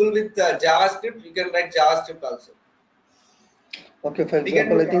flexible with JavaScript, you can write JavaScript also. Okay, for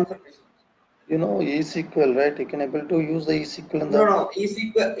example, I think eSQL, right? You can able to use the eSQL in the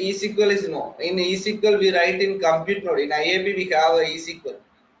eSQL is no. In eSQL we write in compute node. In IAP we have a eSQL,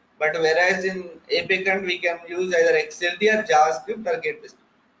 but whereas in API Connect we can use either XLT or JavaScript or GetBeast.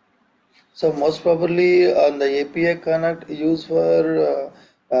 So most probably on the API Connect used for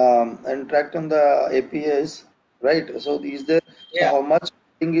interacting the APIs, right? So is there so how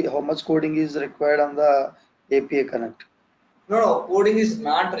much coding is required on the API Connect? No, coding is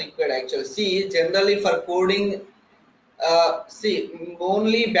not required actually. See, generally for coding,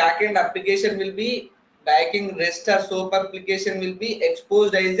 only backend application will be backend REST or SOAP application will be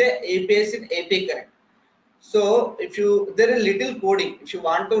exposed as a APIs in API Connect. So if there is little coding, if you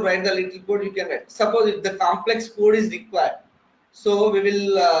want to write the little code, you can write. Suppose if the complex code is required, so we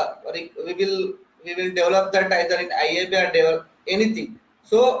will develop that either in IAB or develop anything.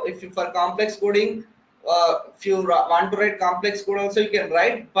 So if for complex coding, if you want to write complex code also you can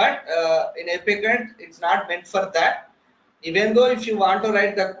write, but in API Connect it's not meant for that. Even though if you want to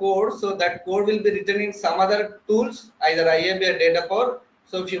write the code, so that code will be written in some other tools, either IAB or data power.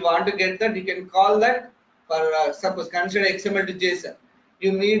 So if you want to get that, you can call that for suppose consider XML to JSON.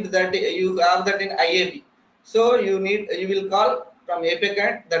 You need that, you have that in IAB. So you will call from API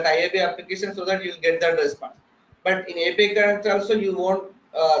Connect that IAB application so that you will get that response. But in API Connect also you won't,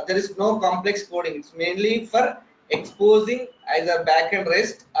 there is no complex coding. It's mainly for exposing either backend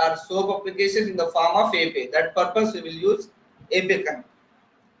REST or SOAP applications in the form of API. That purpose we will use API Connect.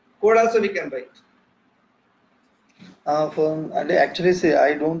 Code also we can write. And actually say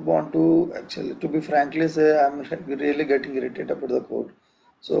I don't want to actually, to be frankly say, I'm really getting irritated about the code.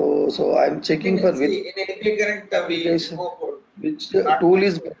 So I'm checking for which in API Connect we use more code. Which tool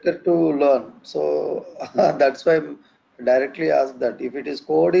is better to learn. So that's why I'm directly asked that if it is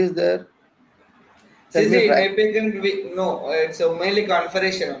code is there. Tell me in frank. API Connect no, it's a mainly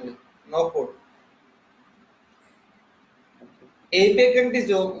configuration only, no code. API Connect is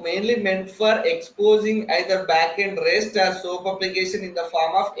mainly meant for exposing either backend REST or SOAP application in the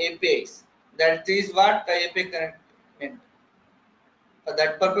form of APIs. That is what API Connect meant. For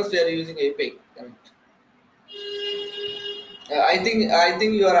that purpose, we are using API Connect. I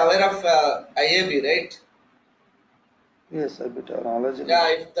think you are aware of IAB, right? Yes, a bit of knowledge. Yeah,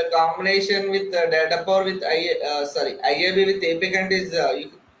 if the combination with data power with IAB with API Connect is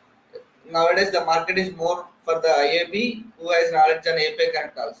nowadays the market is more for the IAB who has knowledge on API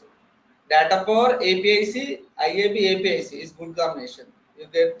Connect also. Data power APIC, IAB APIC is good combination. You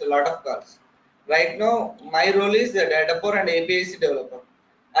get a lot of calls. Right now, my role is the data power and APIC developer.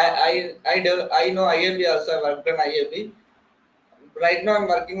 I know IAB also. I worked on IAB. Right now, I'm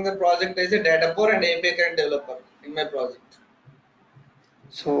working the project as a data power and API Connect developer in my project.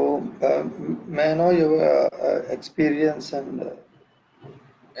 So may I know your experience and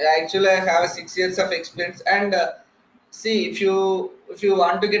Actually, I have 6 years of experience, and see if you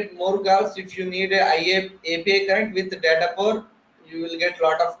want to get more calls, if you need a API Connect with data power, you will get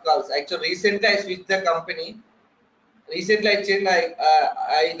lot of calls. Actually, recently I switched the company. Recently I changed.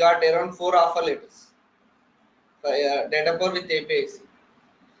 I got around 4 offer letters for data power with APIs.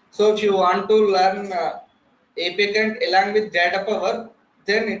 So if you want to learn API Connect along with data power,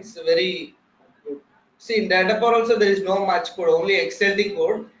 then it's very good. See, in data power also there is no much code, only XLT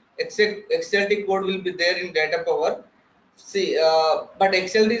code. XLT code will be there in data power. See, but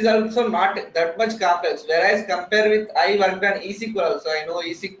XLT is also not that much complex. Whereas compare with, I worked on eSQL also. I know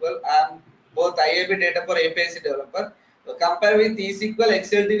eSQL. I'm both IAB data power APIC developer. So compare with eSQL,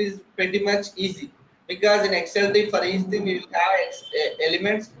 XLT is pretty much easy because in XLT for each thing we will have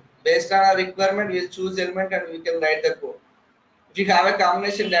elements based on our requirement. We will choose element and we can write the code. If you have a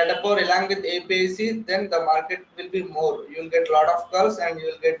combination data power along with APIC, then the market will be more. You will get a lot of calls and you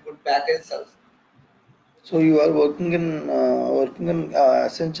will get good packages also. so you are working in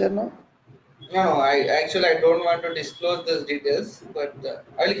Accenture now? No, I don't want to disclose those details, but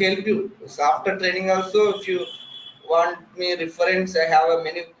I will help you. So after training also, if you want me reference, I have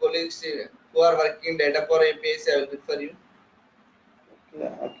many colleagues who are working data power APIs. I will refer you.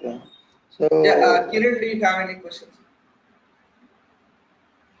 Yeah, okay. Yeah, So Kiran, do you have any questions?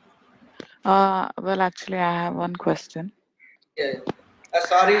 Well, actually, I have one question. Yeah.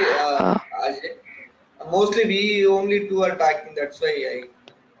 Sorry, Ajay. Mostly we only two are talking. That's why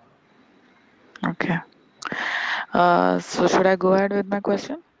Okay. So should I go ahead with my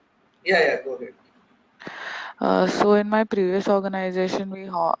question? Yeah, go ahead. So in my previous organization,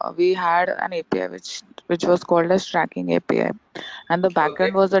 we had an API which was called as tracking API, and the Okay.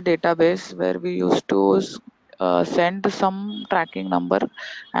 backend was a database where we used to send some tracking number,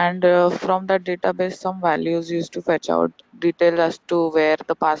 and from that database some values used to fetch out details as to where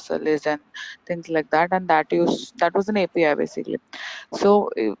the parcel is and things like that, and that was an API basically. So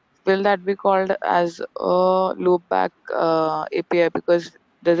will that be called as a loopback API because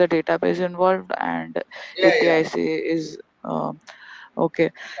there's a database involved and Yeah. APIC is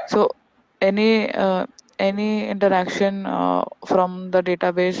okay. So any interaction from the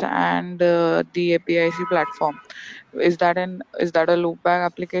database and the APIC platform, is that a loopback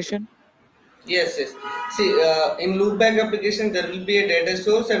application? Yes. See, in loopback application, there will be a data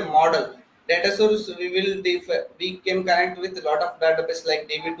source and model. Data source we can connect with a lot of database like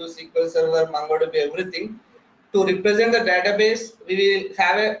DB2, SQL Server, MongoDB, everything. To represent the database, we will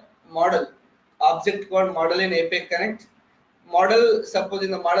have a model, object called model in API Connect. Model, suppose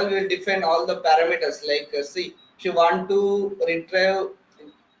in the model we will define all the parameters like see, if you want to retrieve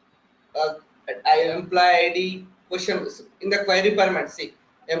uh, employee ID question in the query parameter. See,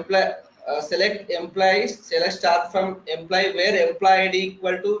 employee select employees, select start from employee where employee ID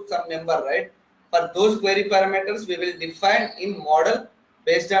equal to some number, right? For those query parameters, we will define in model.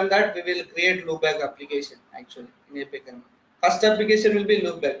 Based on that, we will create loopback application actually in API Connect. First application will be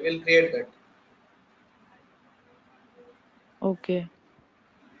loopback. We will create that. Okay.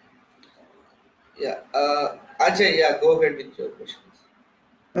 Yeah. Ajay, yeah, go ahead with your questions.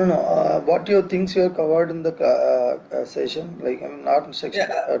 No. What you things you have covered in the session? Like I'm not in section.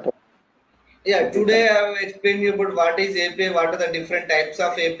 Yeah. Yeah, today I have explained you about what is API, what are the different types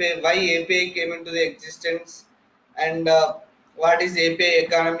of API, why API came into the existence, and what is API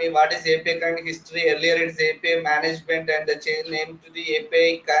economy, what is API Connect history. Earlier it's API management and the change name to the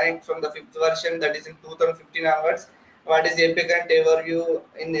API Connect from the 5th version, that is in 2015 onwards. What is API Connect overview?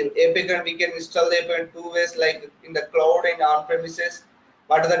 In the API Connect we can install the API in two ways, like in the cloud and on premises.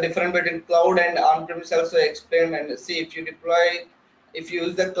 What are the difference between cloud and on premise also explain, and see if you deploy, if you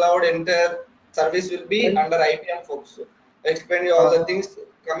use the cloud, enter service will be under IBM folks. So explain you all the things.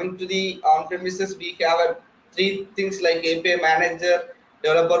 Coming to the on premises, we have three things like API manager,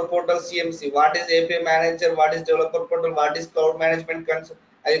 developer portal, CMC. What is API manager? What is developer portal? What is cloud management console?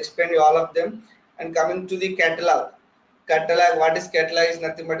 I explained you all of them. And coming to the catalog, what is catalog is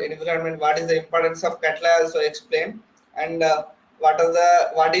nothing but environment. What is the importance of catalog also explain. And what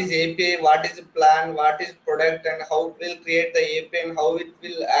is API, what is plan, what is product, and how it will create the API, and how it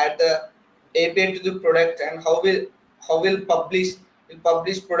will add the API to the product, and how will publish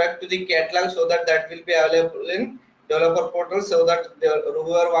product to the catalog, so that will be available in developer portal, so that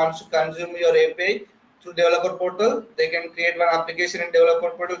whoever wants to consume your API through developer portal, they can create one application in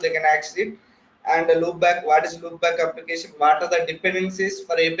developer portal, they can access it. And the loopback, what is loopback application, what are the dependencies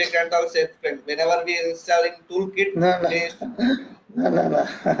for API Connect also explain. Whenever we install in toolkit, No.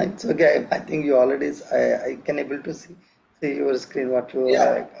 It's okay. I think you already. I can able to see your screen. What you.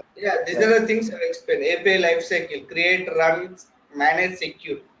 Yeah. These are the things I explain. API lifecycle, create, run, manage,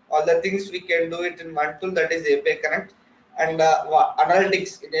 secure. All the things we can do it in one tool, that is API Connect. And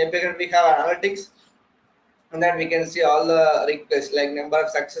analytics. In API Connect we have analytics, and then we can see all the requests, like number of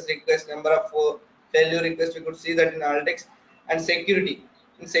success requests, number of failure requests. We could see that in analytics. And security.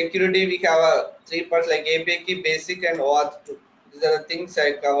 In security we have three parts like API key, basic, and OAuth 2. These are the things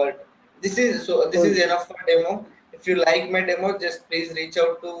I covered. This is enough for demo. If you like my demo, just please reach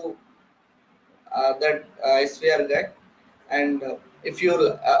out to that SVR guy. And if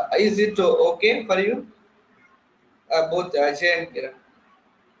you is it okay for you, both Ajay and Kiran?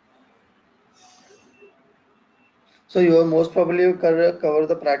 So you are most probably you cover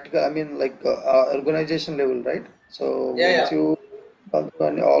the practical. I mean, like organization level, right? So once you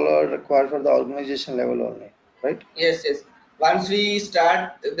all are required for the organization level only, right? Yes. Once we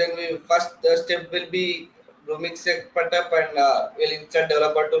start, then we first step will be rooming setup, and we'll insert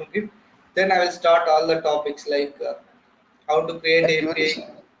developer toolkit. Then I will start all the topics like how to create API.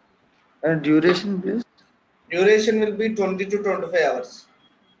 And duration, please. Duration will be 20 to 25 hours.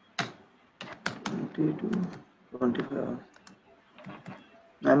 20 to 25 hours.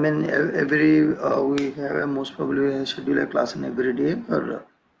 I mean, every we have most probably schedule a class in every day or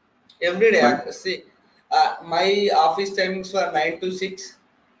every day. See, my office timings were 9 to 6.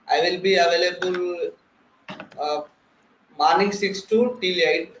 I will be available morning 6 to till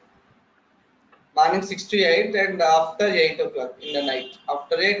 8. Morning 6 to 8, and after 8 o'clock in the night.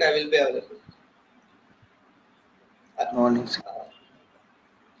 After 8, I will be available. morning.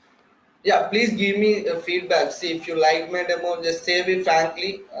 Yeah, please give me feedback. See, if you like my demo, just say me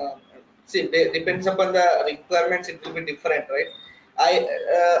frankly. See, depends upon the requirements, it will be different, right?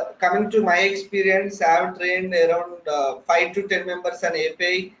 Coming to my experience, I have trained around 5 to 10 members on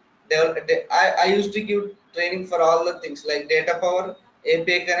API. I used to give training for all the things like data power,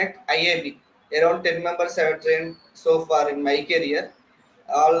 API Connect, IAB. Around 10 members I have trained so far in my career.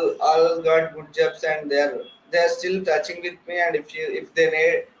 All got good jobs, and they're still touching with me. And if they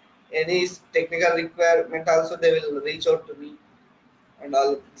need any technical requirement, also they will reach out to me. And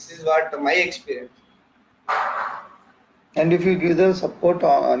all this is what my experience. And if you give the support,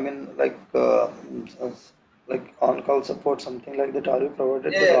 I mean, like on-call support, something like that, are you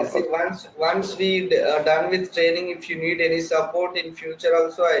provided? Yeah, see, once we are done with training, if you need any support in future,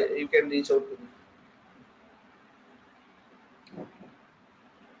 also you can reach out to me.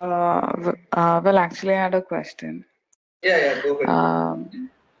 Well, actually, I had a question. Yeah, go ahead.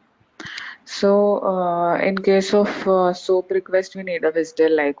 So, in case of SOAP request, we need a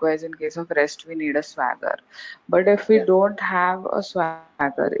WSDL. Likewise, in case of REST, we need a Swagger. But if we don't have a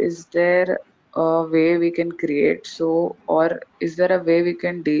Swagger, is there a way we can create so, or is there a way we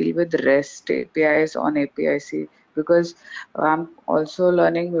can deal with REST APIs on APIC? Because I'm also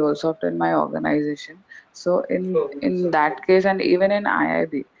learning MuleSoft in my organization. So in that case, and even in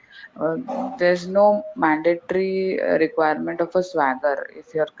IIB, there's no mandatory requirement of a Swagger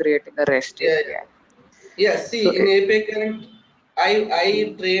if you're creating a REST Yeah, API. yeah. So See, in API Connect, I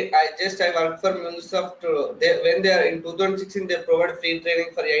work for MuleSoft. When they are in 2016, they provide free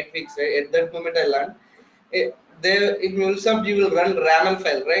training for 8 weeks. Right? At that moment, I learned. There in MuleSoft, you will run RAML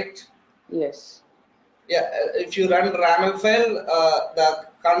file, right? yes. Yeah, if you run raml file, the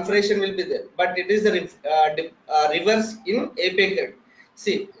configuration will be there, but it is the reverse in API Connect.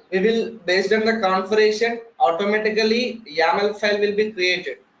 See, we will, based on the configuration, automatically YAML file will be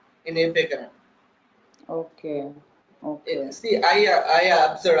created in API Connect. Okay. Okay. See, I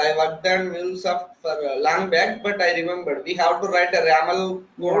observed, I worked on MuleSoft for long back, but I remembered we have to write a YAML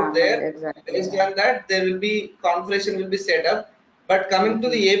code YAML, there. exactly. Based on that, there will be configuration will be set up. But coming to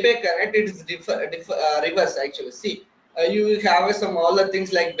the API Connect, it is reverse actually. See, you have some all the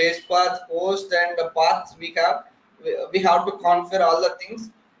things like base path, host, and the paths we have. We have to configure all the things.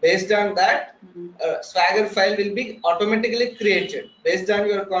 Based on that, Swagger file will be automatically created. Based on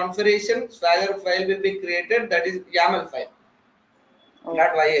your configuration, Swagger file will be created. That is YAML file,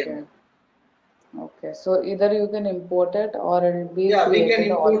 not YAML. Okay. Okay. So either you can import it or it will be Yeah, we can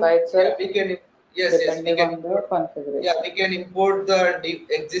created all import. by Yeah, itself we can. Yes, yes, we depending can on the import. Yeah, configuration. we can import the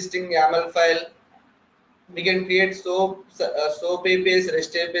existing YAML file. We can create SOAP APIs,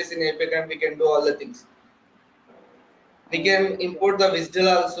 REST APIs in API, and we can do all the things. We can import the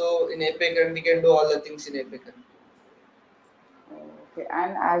WSDL also in API, and we can do all the things in API. Okay.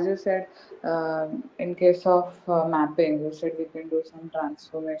 And as you said, in case of mapping, you said we can do some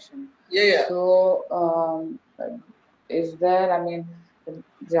transformation. Yeah, yeah. So, is there, I mean,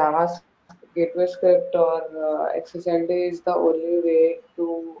 JavaScript, Gateway script or XSLT is the only way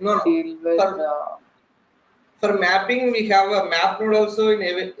to No, no. deal with For mapping, we have a map node also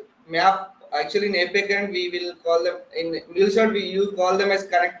in map. Actually, in API, and we will call them in MuleSoft. You call them as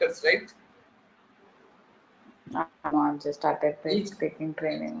connectors, right? no, I've just started Each. taking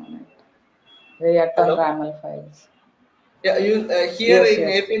training on it. We are on Hello. RAML files. Yeah, you here Yes, in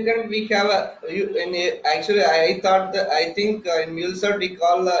yes. API Connect we have actually I thought that I think in MuleSoft we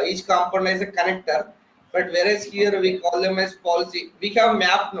call each component as a connector, but whereas here we call them as policy. We have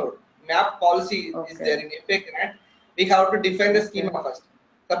map node. Map policy is there in API Connect. We have to define the schema first.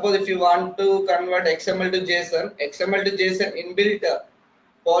 Suppose if you want to convert XML to JSON, XML to JSON inbuilt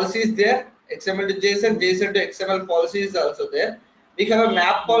policy is there. XML to JSON, JSON to XML policy is also there. We have a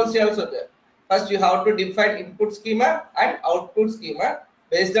map policy also there. First, you have to define input schema and output schema.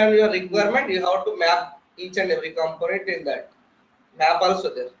 Based on your requirement, you have to map each and every component in that. Map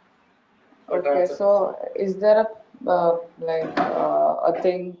also there. Okay, so is there a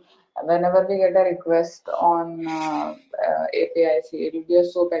thing whenever we get a request on APIC, it will be a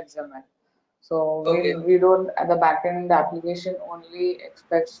SOAP XML. So we don't, the backend application only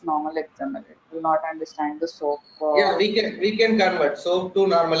expects normal XML. It will not understand the SOAP. Yeah, we can convert SOAP to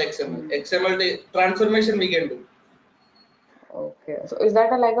normal XML. XML to transformation we can do. Okay, so is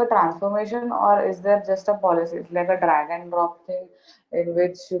that like a transformation or is there just a policy? It's like a drag and drop thing in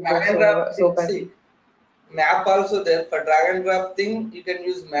which Drag and drop thing, see, map also there. For drag and drop thing, you can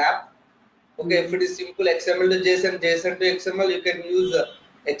use map. Okay, if it is simple XML to JSON, JSON to XML, you can use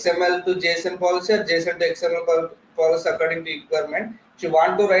XML to JSON policy or JSON to XML policy according to requirement. If you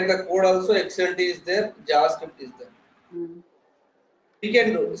want to write the code also, XLT is there, JavaScript is there. We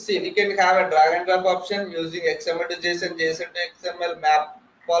can do, see, we can have a drag and drop option using XML to JSON, JSON to XML map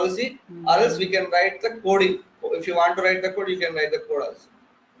policy, or else we can write the coding. If you want to write the code, you can write the code also.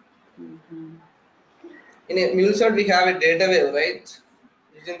 In a MuleSoft, we have a data wave, right?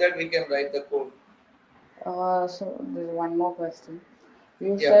 Using that, we can write the code. So there's one more question.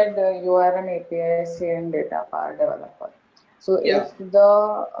 You said you are an APIC and data power developer. So if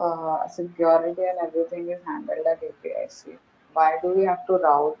the security and everything is handled at APIC, why do we have to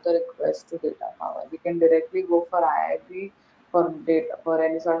route the request to data power? We can directly go for IIB for data for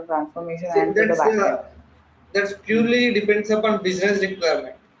any sort of transformation and to the backend. That's purely depends upon business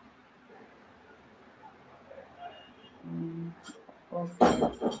requirement.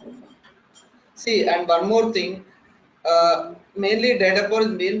 See, and one more thing, mainly data core is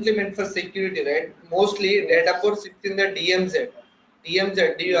mainly meant for security, right? Mostly data core sits in the DMZ.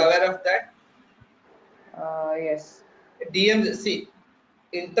 DMZ, do you aware of that? Yes. DMZ, see,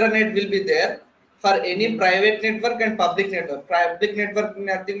 internet will be there for any private network and public network. Public network is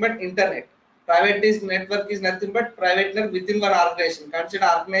nothing but internet. Private network is nothing but private network within one organization. Consider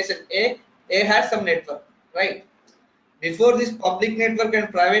organization A has some network, right? Before this public network and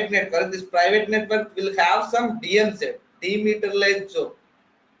private network, this private network will have some DMZ, dematerialized zone.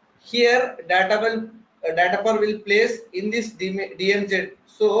 Here, data will data power will place in this DMZ.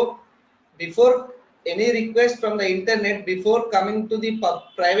 So before any request from the internet, before coming to the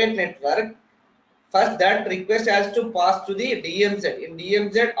private network, first that request has to pass to the DMZ. In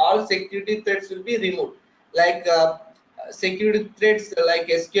DMZ, all security threats will be removed, like security threats like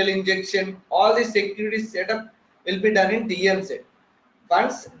SQL injection. All the security setup will be done in DMZ.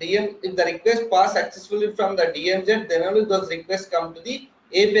 Once if the request pass successfully from the DMZ, then only those requests come to the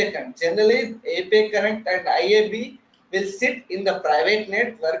API Connect. Generally, API Connect and IAB will sit in the private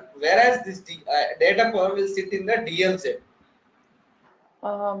network, whereas this data power will sit in the DMZ.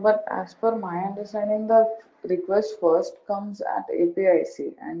 But as per my understanding, the request first comes at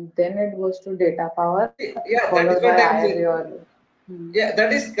APIC and then it goes to data power, Yeah, that is followed what by I'm IIB saying. or. Yeah,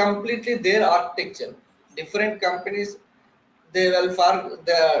 that is completely their architecture. Different companies, they will for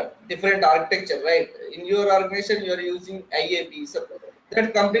the different architecture, right? In your organization, you are using IAP, so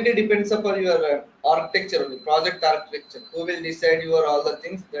that completely depends upon your architecture, only project architecture. Who will decide your all the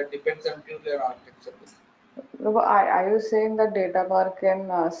things? That depends on your architecture. No, but are you saying that data bar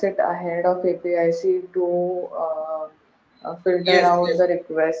can sit ahead of APIC to filter Yes, out yes. the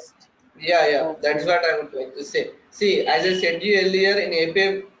request? Yeah, that's Okay. what I would like to say. See, as I said you earlier, in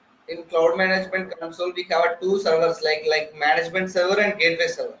API, in cloud management console, we have two servers like management server and gateway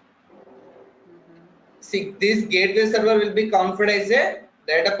server. See, this gateway server will be configured as a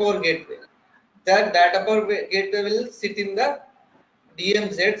data power gateway. That data power gateway will sit in the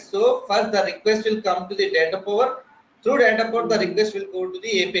DMZ. So first the request will come to the data power. Through data power, the Mm-hmm. request will go to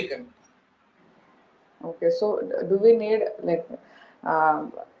the API connect. Okay, so do we need like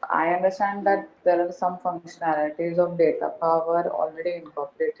I understand that there are some functionalities of data power already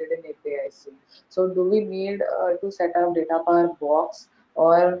incorporated in APIC. So do we need to set up data power box,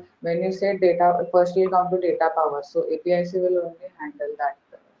 or when you say data first will come to data power, so APIC will only handle that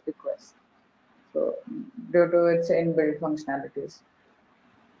request. So due to its inbuilt functionalities.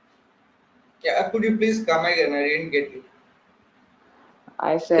 Yeah, could you please come again? I didn't get you.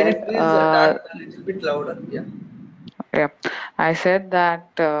 I Can you said please talk a little bit louder? Yeah. yeah, I said that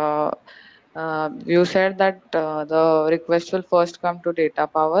you said that the request will first come to data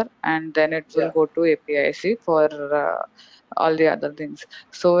power and then it will Yeah. go to APIC for all the other things.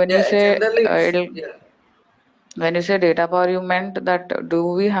 So Yeah. Generally, it's yeah. when you say data power, you meant that do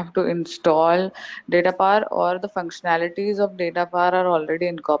we have to install data power or the functionalities of data power are already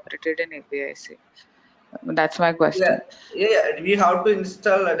incorporated in APIC? That's my Yeah, question. we have to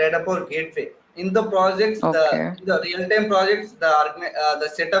install a data power gateway. In the projects, Okay. in the real-time projects, the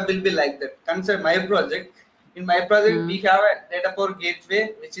setup will be like that. Consider my project. In my project, Hmm. we have a data power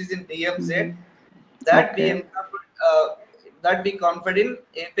gateway which is in DMZ Mm-hmm. that we Okay. that we configured in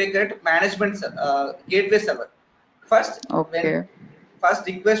API Connect management gateway server. First, when Okay. first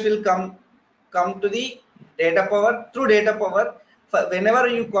request will come to the data power through data power. Whenever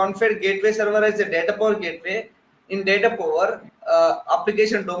you configure gateway server as a data power gateway, in data power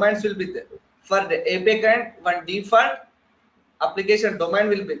application domains will be there. For the API Connect, one default application domain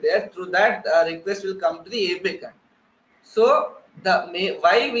will be there. Through that request will come to the API Connect. So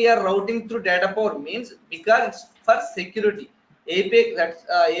why we are routing through data power means because it's for security. API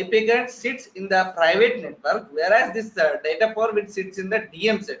Connect sits in the private network, whereas this data power which sits in the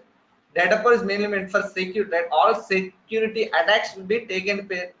DMZ. Data power is mainly meant for security. That all security attacks will be taken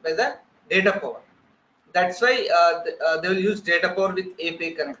by the data power. That's why they will use data power with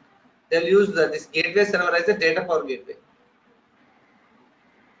API Connect. They'll use this gateway server as a data power gateway.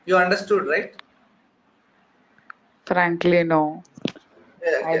 You understood, right? Frankly, no.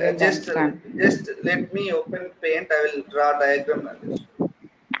 Yeah, I didn't understand. just let me open paint. I will draw diagram on this.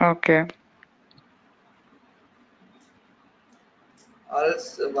 Okay. Or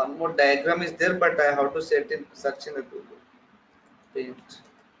else one more diagram is there, but I have to set in search in the Google paint.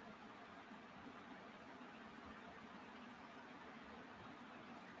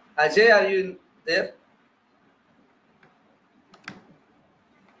 Ajay, are you there?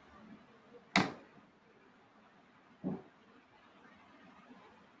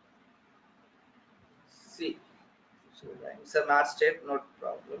 See, so lines are not straight, not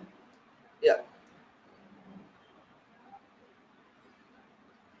problem. Yeah,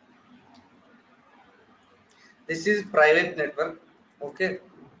 this is private network. Okay,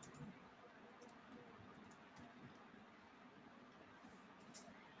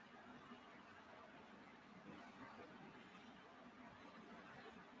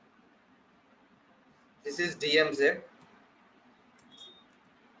 this is DMZ,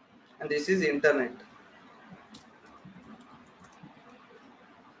 and this is internet.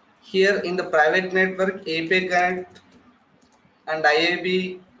 Here in the private network, API Connect and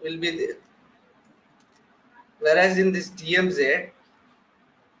IAB will be there. Whereas in this DMZ,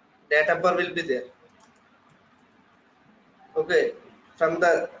 data per will be there. Okay, from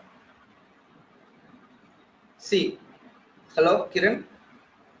the see. Hello, Kiran.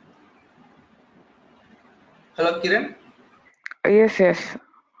 Hello, Kiran. Yes, yes.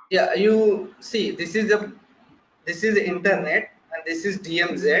 Yeah, you see. This is internet and this is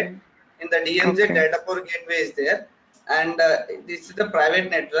DMZ. In the DMZ, Okay. data per gateway is there, and this is the private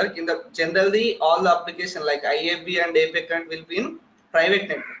network. In the generally all the application like IAB and API Connect will be in private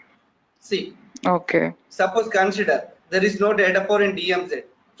network. See, Okay. suppose consider there is no data port in DMZ.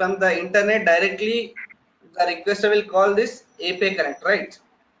 From the internet directly, the requester will call this API Connect, right?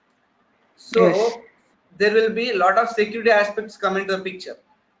 Yes. So there will be a lot of security aspects come into the picture.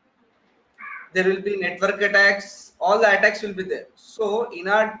 There will be network attacks. All the attacks will be there. So in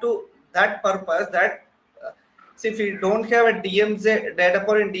order to that purpose, that see if you don't have a DMZ data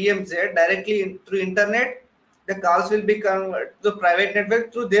port in DMZ directly through internet, the calls will be converted to the private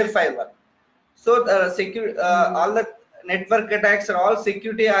network through their firewall. So all the network attacks are all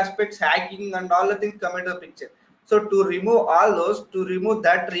security aspects, hacking and all the things come into the picture. So to remove all those, to remove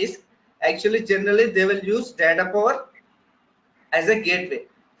that risk, actually generally they will use data power as a gateway.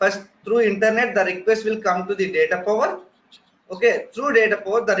 First through internet the request will come to the data power. Okay, through data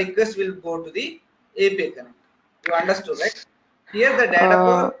power the request will go to the API Connect. You understood, right? Here the data Uh,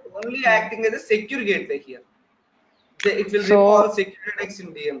 power only acting as a secure gateway here. It will remove so all security attacks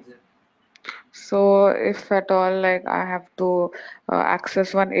in DMZ. so if at all like I have to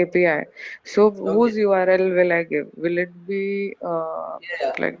access one API, so Okay. whose URL will I give? Will it be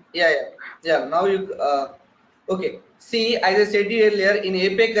Yeah, like yeah. Now you okay. See, as I said you earlier, in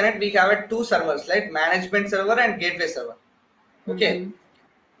API Connect we have two servers, like management server and gateway server. Okay.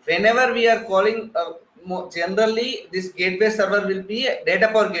 Whenever we are calling, generally this gateway server will be a data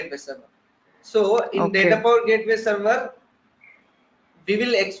power gateway server. So in data okay, power gateway server, we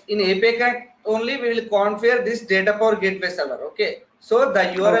will in API Connect only we will configure this data power gateway server. Okay. So the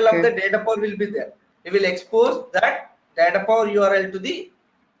URL of okay, the data power will be there. We will expose that data power URL to the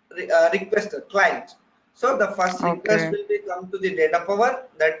requester client. So the first request okay, will be come to the data power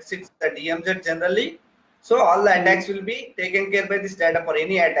that sits the DMZ generally. So all the attacks will be taken care by this data power,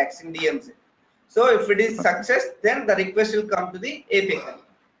 any attacks in DMZ. So if it is success, then the request will come to the API Connect.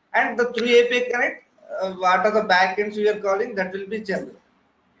 And the through API Connect, what are the backends we are calling, that will be general.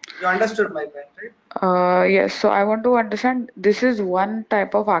 You understood my point, right? yes. So I want to understand, this is one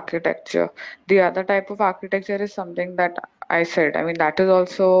type of architecture. The other type of architecture is something that I said. I mean, that is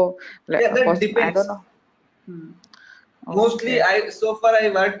also like Yeah, that I don't depends. know. Hmm. Mostly, Okay. I so far I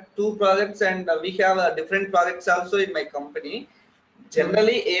worked two projects, and we have different projects also in my company. Hmm.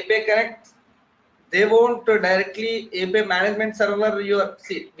 Generally, API Connect, they won't directly API management server. You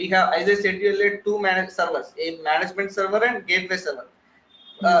see, we have, as I said earlier, two managed servers, a management server and gateway server.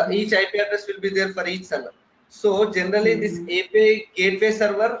 Hmm. Each IP address will be there for each server. So generally, this Hmm. API gateway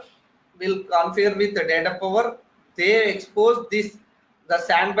server will configure with the data power. They expose this the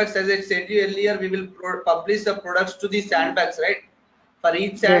sandbox, as I said you earlier. We will publish the products to the sandbox, right? For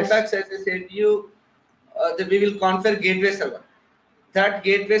each Yes. sandbox, as I said you, we will configure gateway server. That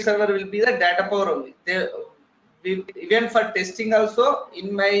gateway server will be the data power only. Even for testing also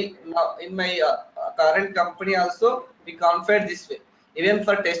in my current company also we configure this way. Even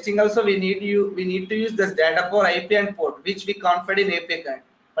for testing also we need to use this data power IP and port which we configured in API Connect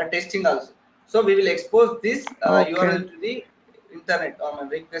for testing also. So we will expose this Okay. URL to the internet on a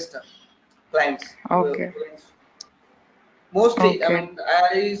requester clients. Okay. Mostly, I Okay. mean,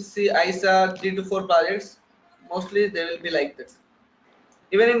 I saw 3 to 4 projects. Mostly they will be like this.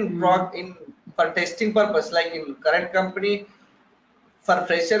 Even in Hmm. in for testing purpose, like in current company, for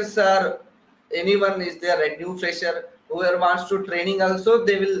freshers or anyone is there a new fresher whoever wants to training also,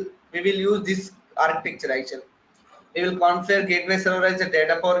 we will use this architecture actually. We will configure gateway server as a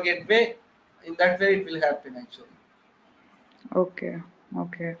data power gateway. In that way, it will happen actually. Okay.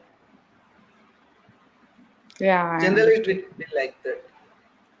 Okay. Yeah, I Generally, it understood. will be like that.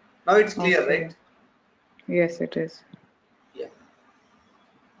 Now it's clear, Okay. right? Yes, it is. Yeah.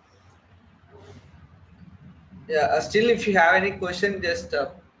 Yeah. Still, if you have any question, just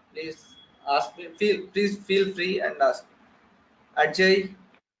please ask me. Please feel free and ask. Ajay.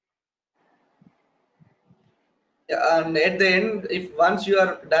 Yeah, and at the end, if once you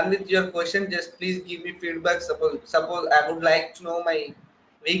are done with your question, just please give me feedback. Suppose I would like to know my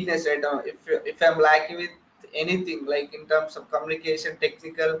weakness right now. If I'm lacking with anything like in terms of communication,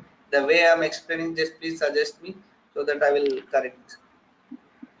 technical, the way I'm explaining, just please suggest me so that I will correct.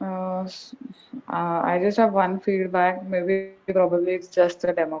 I just have one feedback. Maybe probably it's just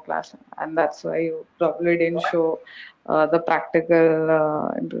a demo class, and that's why you probably didn't show the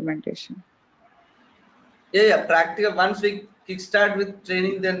practical implementation. Yeah, practical. Once we kickstart with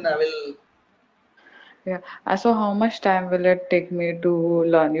training, then I will. Yeah. So how much time will it take me to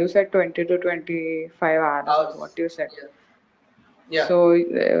learn? You said 20 to 25 hours is what Hours. you said. Yeah. Yeah. So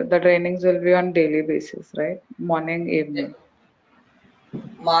the trainings will be on daily basis, right? Morning, Yeah. evening.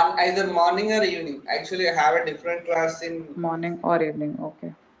 Either morning or evening. Actually, I have a different class in. Morning or evening.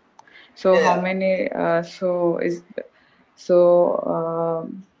 Okay. So Yeah, how yeah. many? So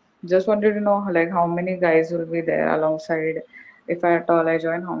just wanted to know like how many guys will be there alongside. If at all I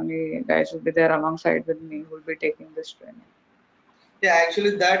join, how many guys will be there alongside with me who will be taking this training? Yeah,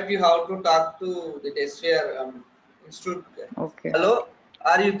 actually, that we have to talk to the SVR institute. Okay. Hello,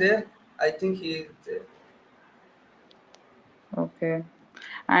 are you there? I think he is there. Okay.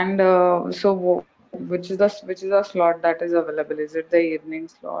 And so which is the slot that is available? Is it the evening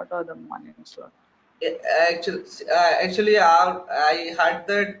slot or the morning slot? Yeah, actually, I heard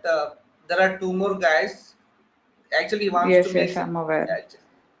that there are two more guys. Actually, he wants to Yes, make yes, some. I'm aware.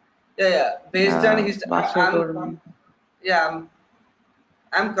 Yeah, yeah. Based on his, Vasu told me. yeah,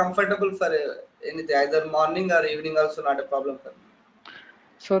 I'm comfortable for anything, either morning or evening. Also, not a problem for me.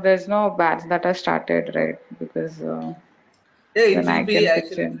 So there's no batch that has started, right? Because Yeah, it then will I be can pitch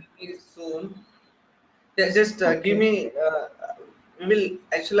actually it in. will be soon. Yeah, just give Okay. me. We will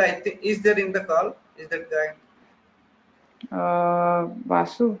actually. I think is there in the call? Is that guy?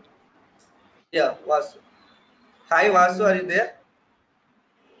 Vasu. Yeah, Vasu. Hi, Vasu. Are you Mm, there?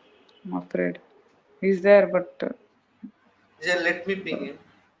 I'm afraid he's there, but Yeah, let me ping him.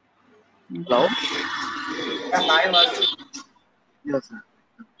 okay. Hello? Yeah, hi, Vasu. Yes, sir.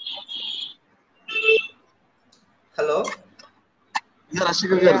 Hello. Yeah,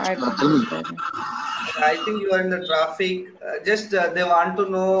 Rashikar garu, Yeah, I think tell me. he's there. I think you are in the traffic. Just they want to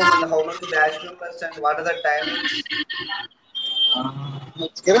know how many batch members and what are the timings.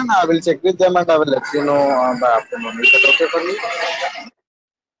 Kiran, I will check with them and I will let you know by afternoon. Is that okay for you?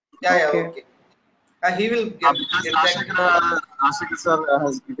 Yeah, yeah, Okay. okay. He will get Because get back to you. Rashikar sir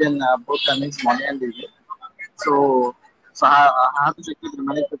has given both timings morning and evening. So, so I have to check with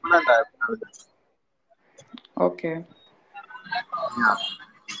remaining people and I will let Okay. you know.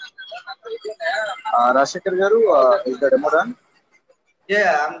 Rashikar garu, is the demo done?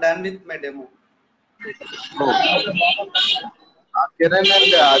 Yeah, I'm done with my demo. Oh. Kiran and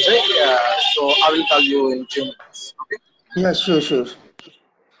Ajay, so I will call you in 2 minutes. Okay? Yeah, sure, sure.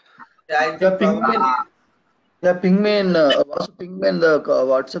 Yeah, I Yeah, think ping me. probably. Yeah, ping me in. Also ping me in the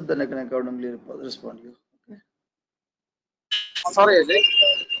WhatsApp. Then I can accordingly respond you. Okay. Sorry, Ajay.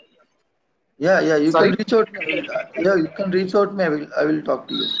 Yeah, yeah. You can Sorry? reach out me. Yeah, you can reach out me. I will talk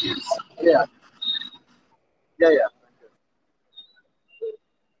to you. Yeah, yeah, yeah.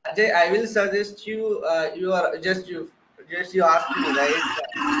 Ajay, I will suggest you. You are just you asked me right.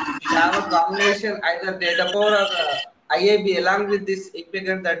 If you have a combination either data power or IAB along with this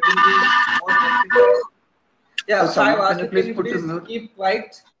equipment, that will be more benefit for you. Yeah. Hi, Someone, can you Vasu. Can please you put your please mute? keep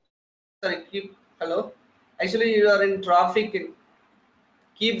quiet? Sorry, keep. Hello. Actually, you are in traffic.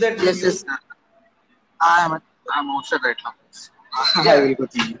 Keep that Yes, mute. yes. I'm outside right now. I Yeah. will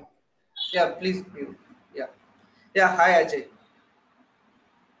continue. Yeah. Please mute. Yeah. Yeah. Hi, Ajay.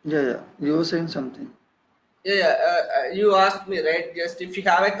 Yeah, yeah. You were saying something. Yeah, yeah, you asked me, right? Just if you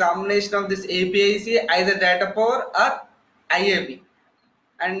have a combination of this APIC, either data power or IAB,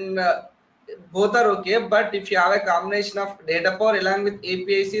 and both are okay. But if you have a combination of data power along with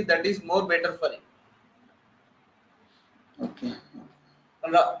APIC, that is more better for you. Okay.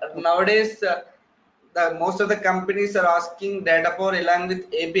 Nowadays, the most of the companies are asking data power along with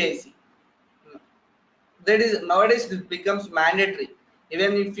APIC. That is nowadays it becomes mandatory.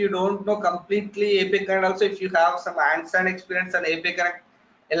 Even if you don't know completely API Connect, also if you have some hands-on experience on API Connect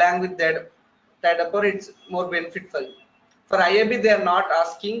along with that approach, it's more benefit for you. For IAB, they are not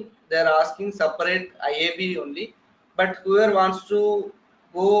asking; they are asking separate IAB only. But whoever wants to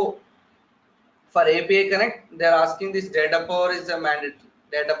go for API Connect, they are asking this data power is a mandatory.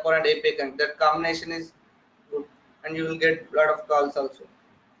 Data power and API Connect, that combination is good, and you will get a lot of calls also.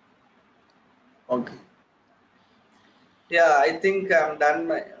 Okay. Yeah, I think I'm done.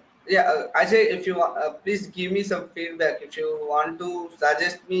 Yeah, Ajay, if you want, please give me some feedback. If you want to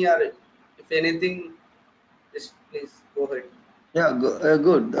suggest me or if anything, just please go ahead. Yeah,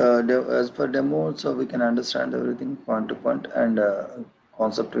 good. As per demo, so we can understand everything point to point and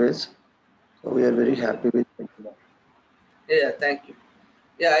concept ways. So we are very Yeah, happy with it. yeah, thank you.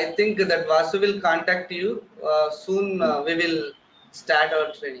 Yeah, I think that Vasu will contact you soon. We will. start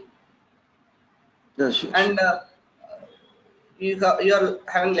our training. Yes, sure. And you are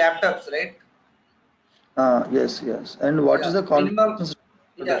having laptops, right? Yes, yes. And what is the Minimum, configuration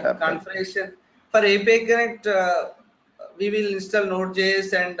for the laptop? configuration for API Connect. We will install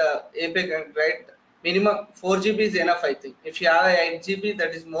Node.js and API Connect, right? Minimum 4 GB is enough, I think. If you have a 8 GB,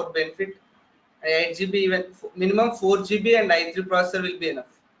 that is more benefit. 8 GB, even minimum 4 GB and i3 processor will be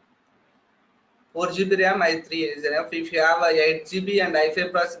enough. 4 GB RAM, i3 is enough. If you have a 8 GB and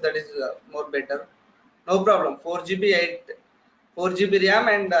i5 processor, that is more better. No problem. 4 GB, 4 GB RAM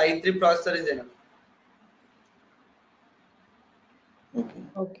and i3 processor is enough. Okay.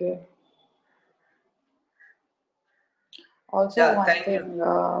 Okay. Also, Yeah, one thank you.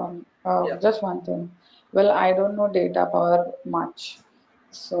 thing, Yeah. just one thing. Well, I don't know data power much.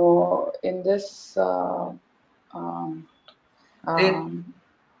 So, in this, um, Great.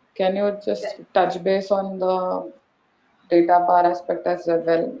 can you Yeah, just touch base on the data power aspect as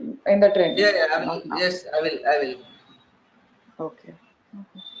well in the training, I will. not now? Yes, I will. I will. Okay.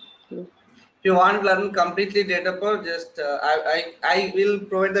 Okay. Cool. If you want to learn completely data power, just I will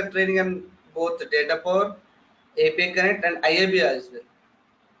provide the training on both the data power, API Connect, and IAB as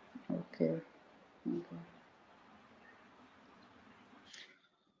well. Okay. Okay.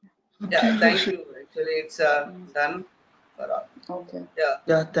 Yeah, Okay, thank Harshit. you. Actually, it's done for all. Okay. Yeah,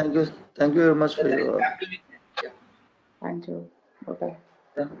 Yeah, thank you. Thank you very much for very your. happy with you. Yeah, Thank you. Bye-bye.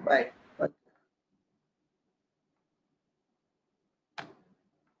 Yeah, bye. bye. Bye.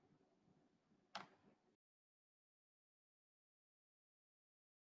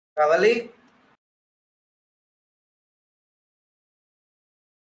 Ravali.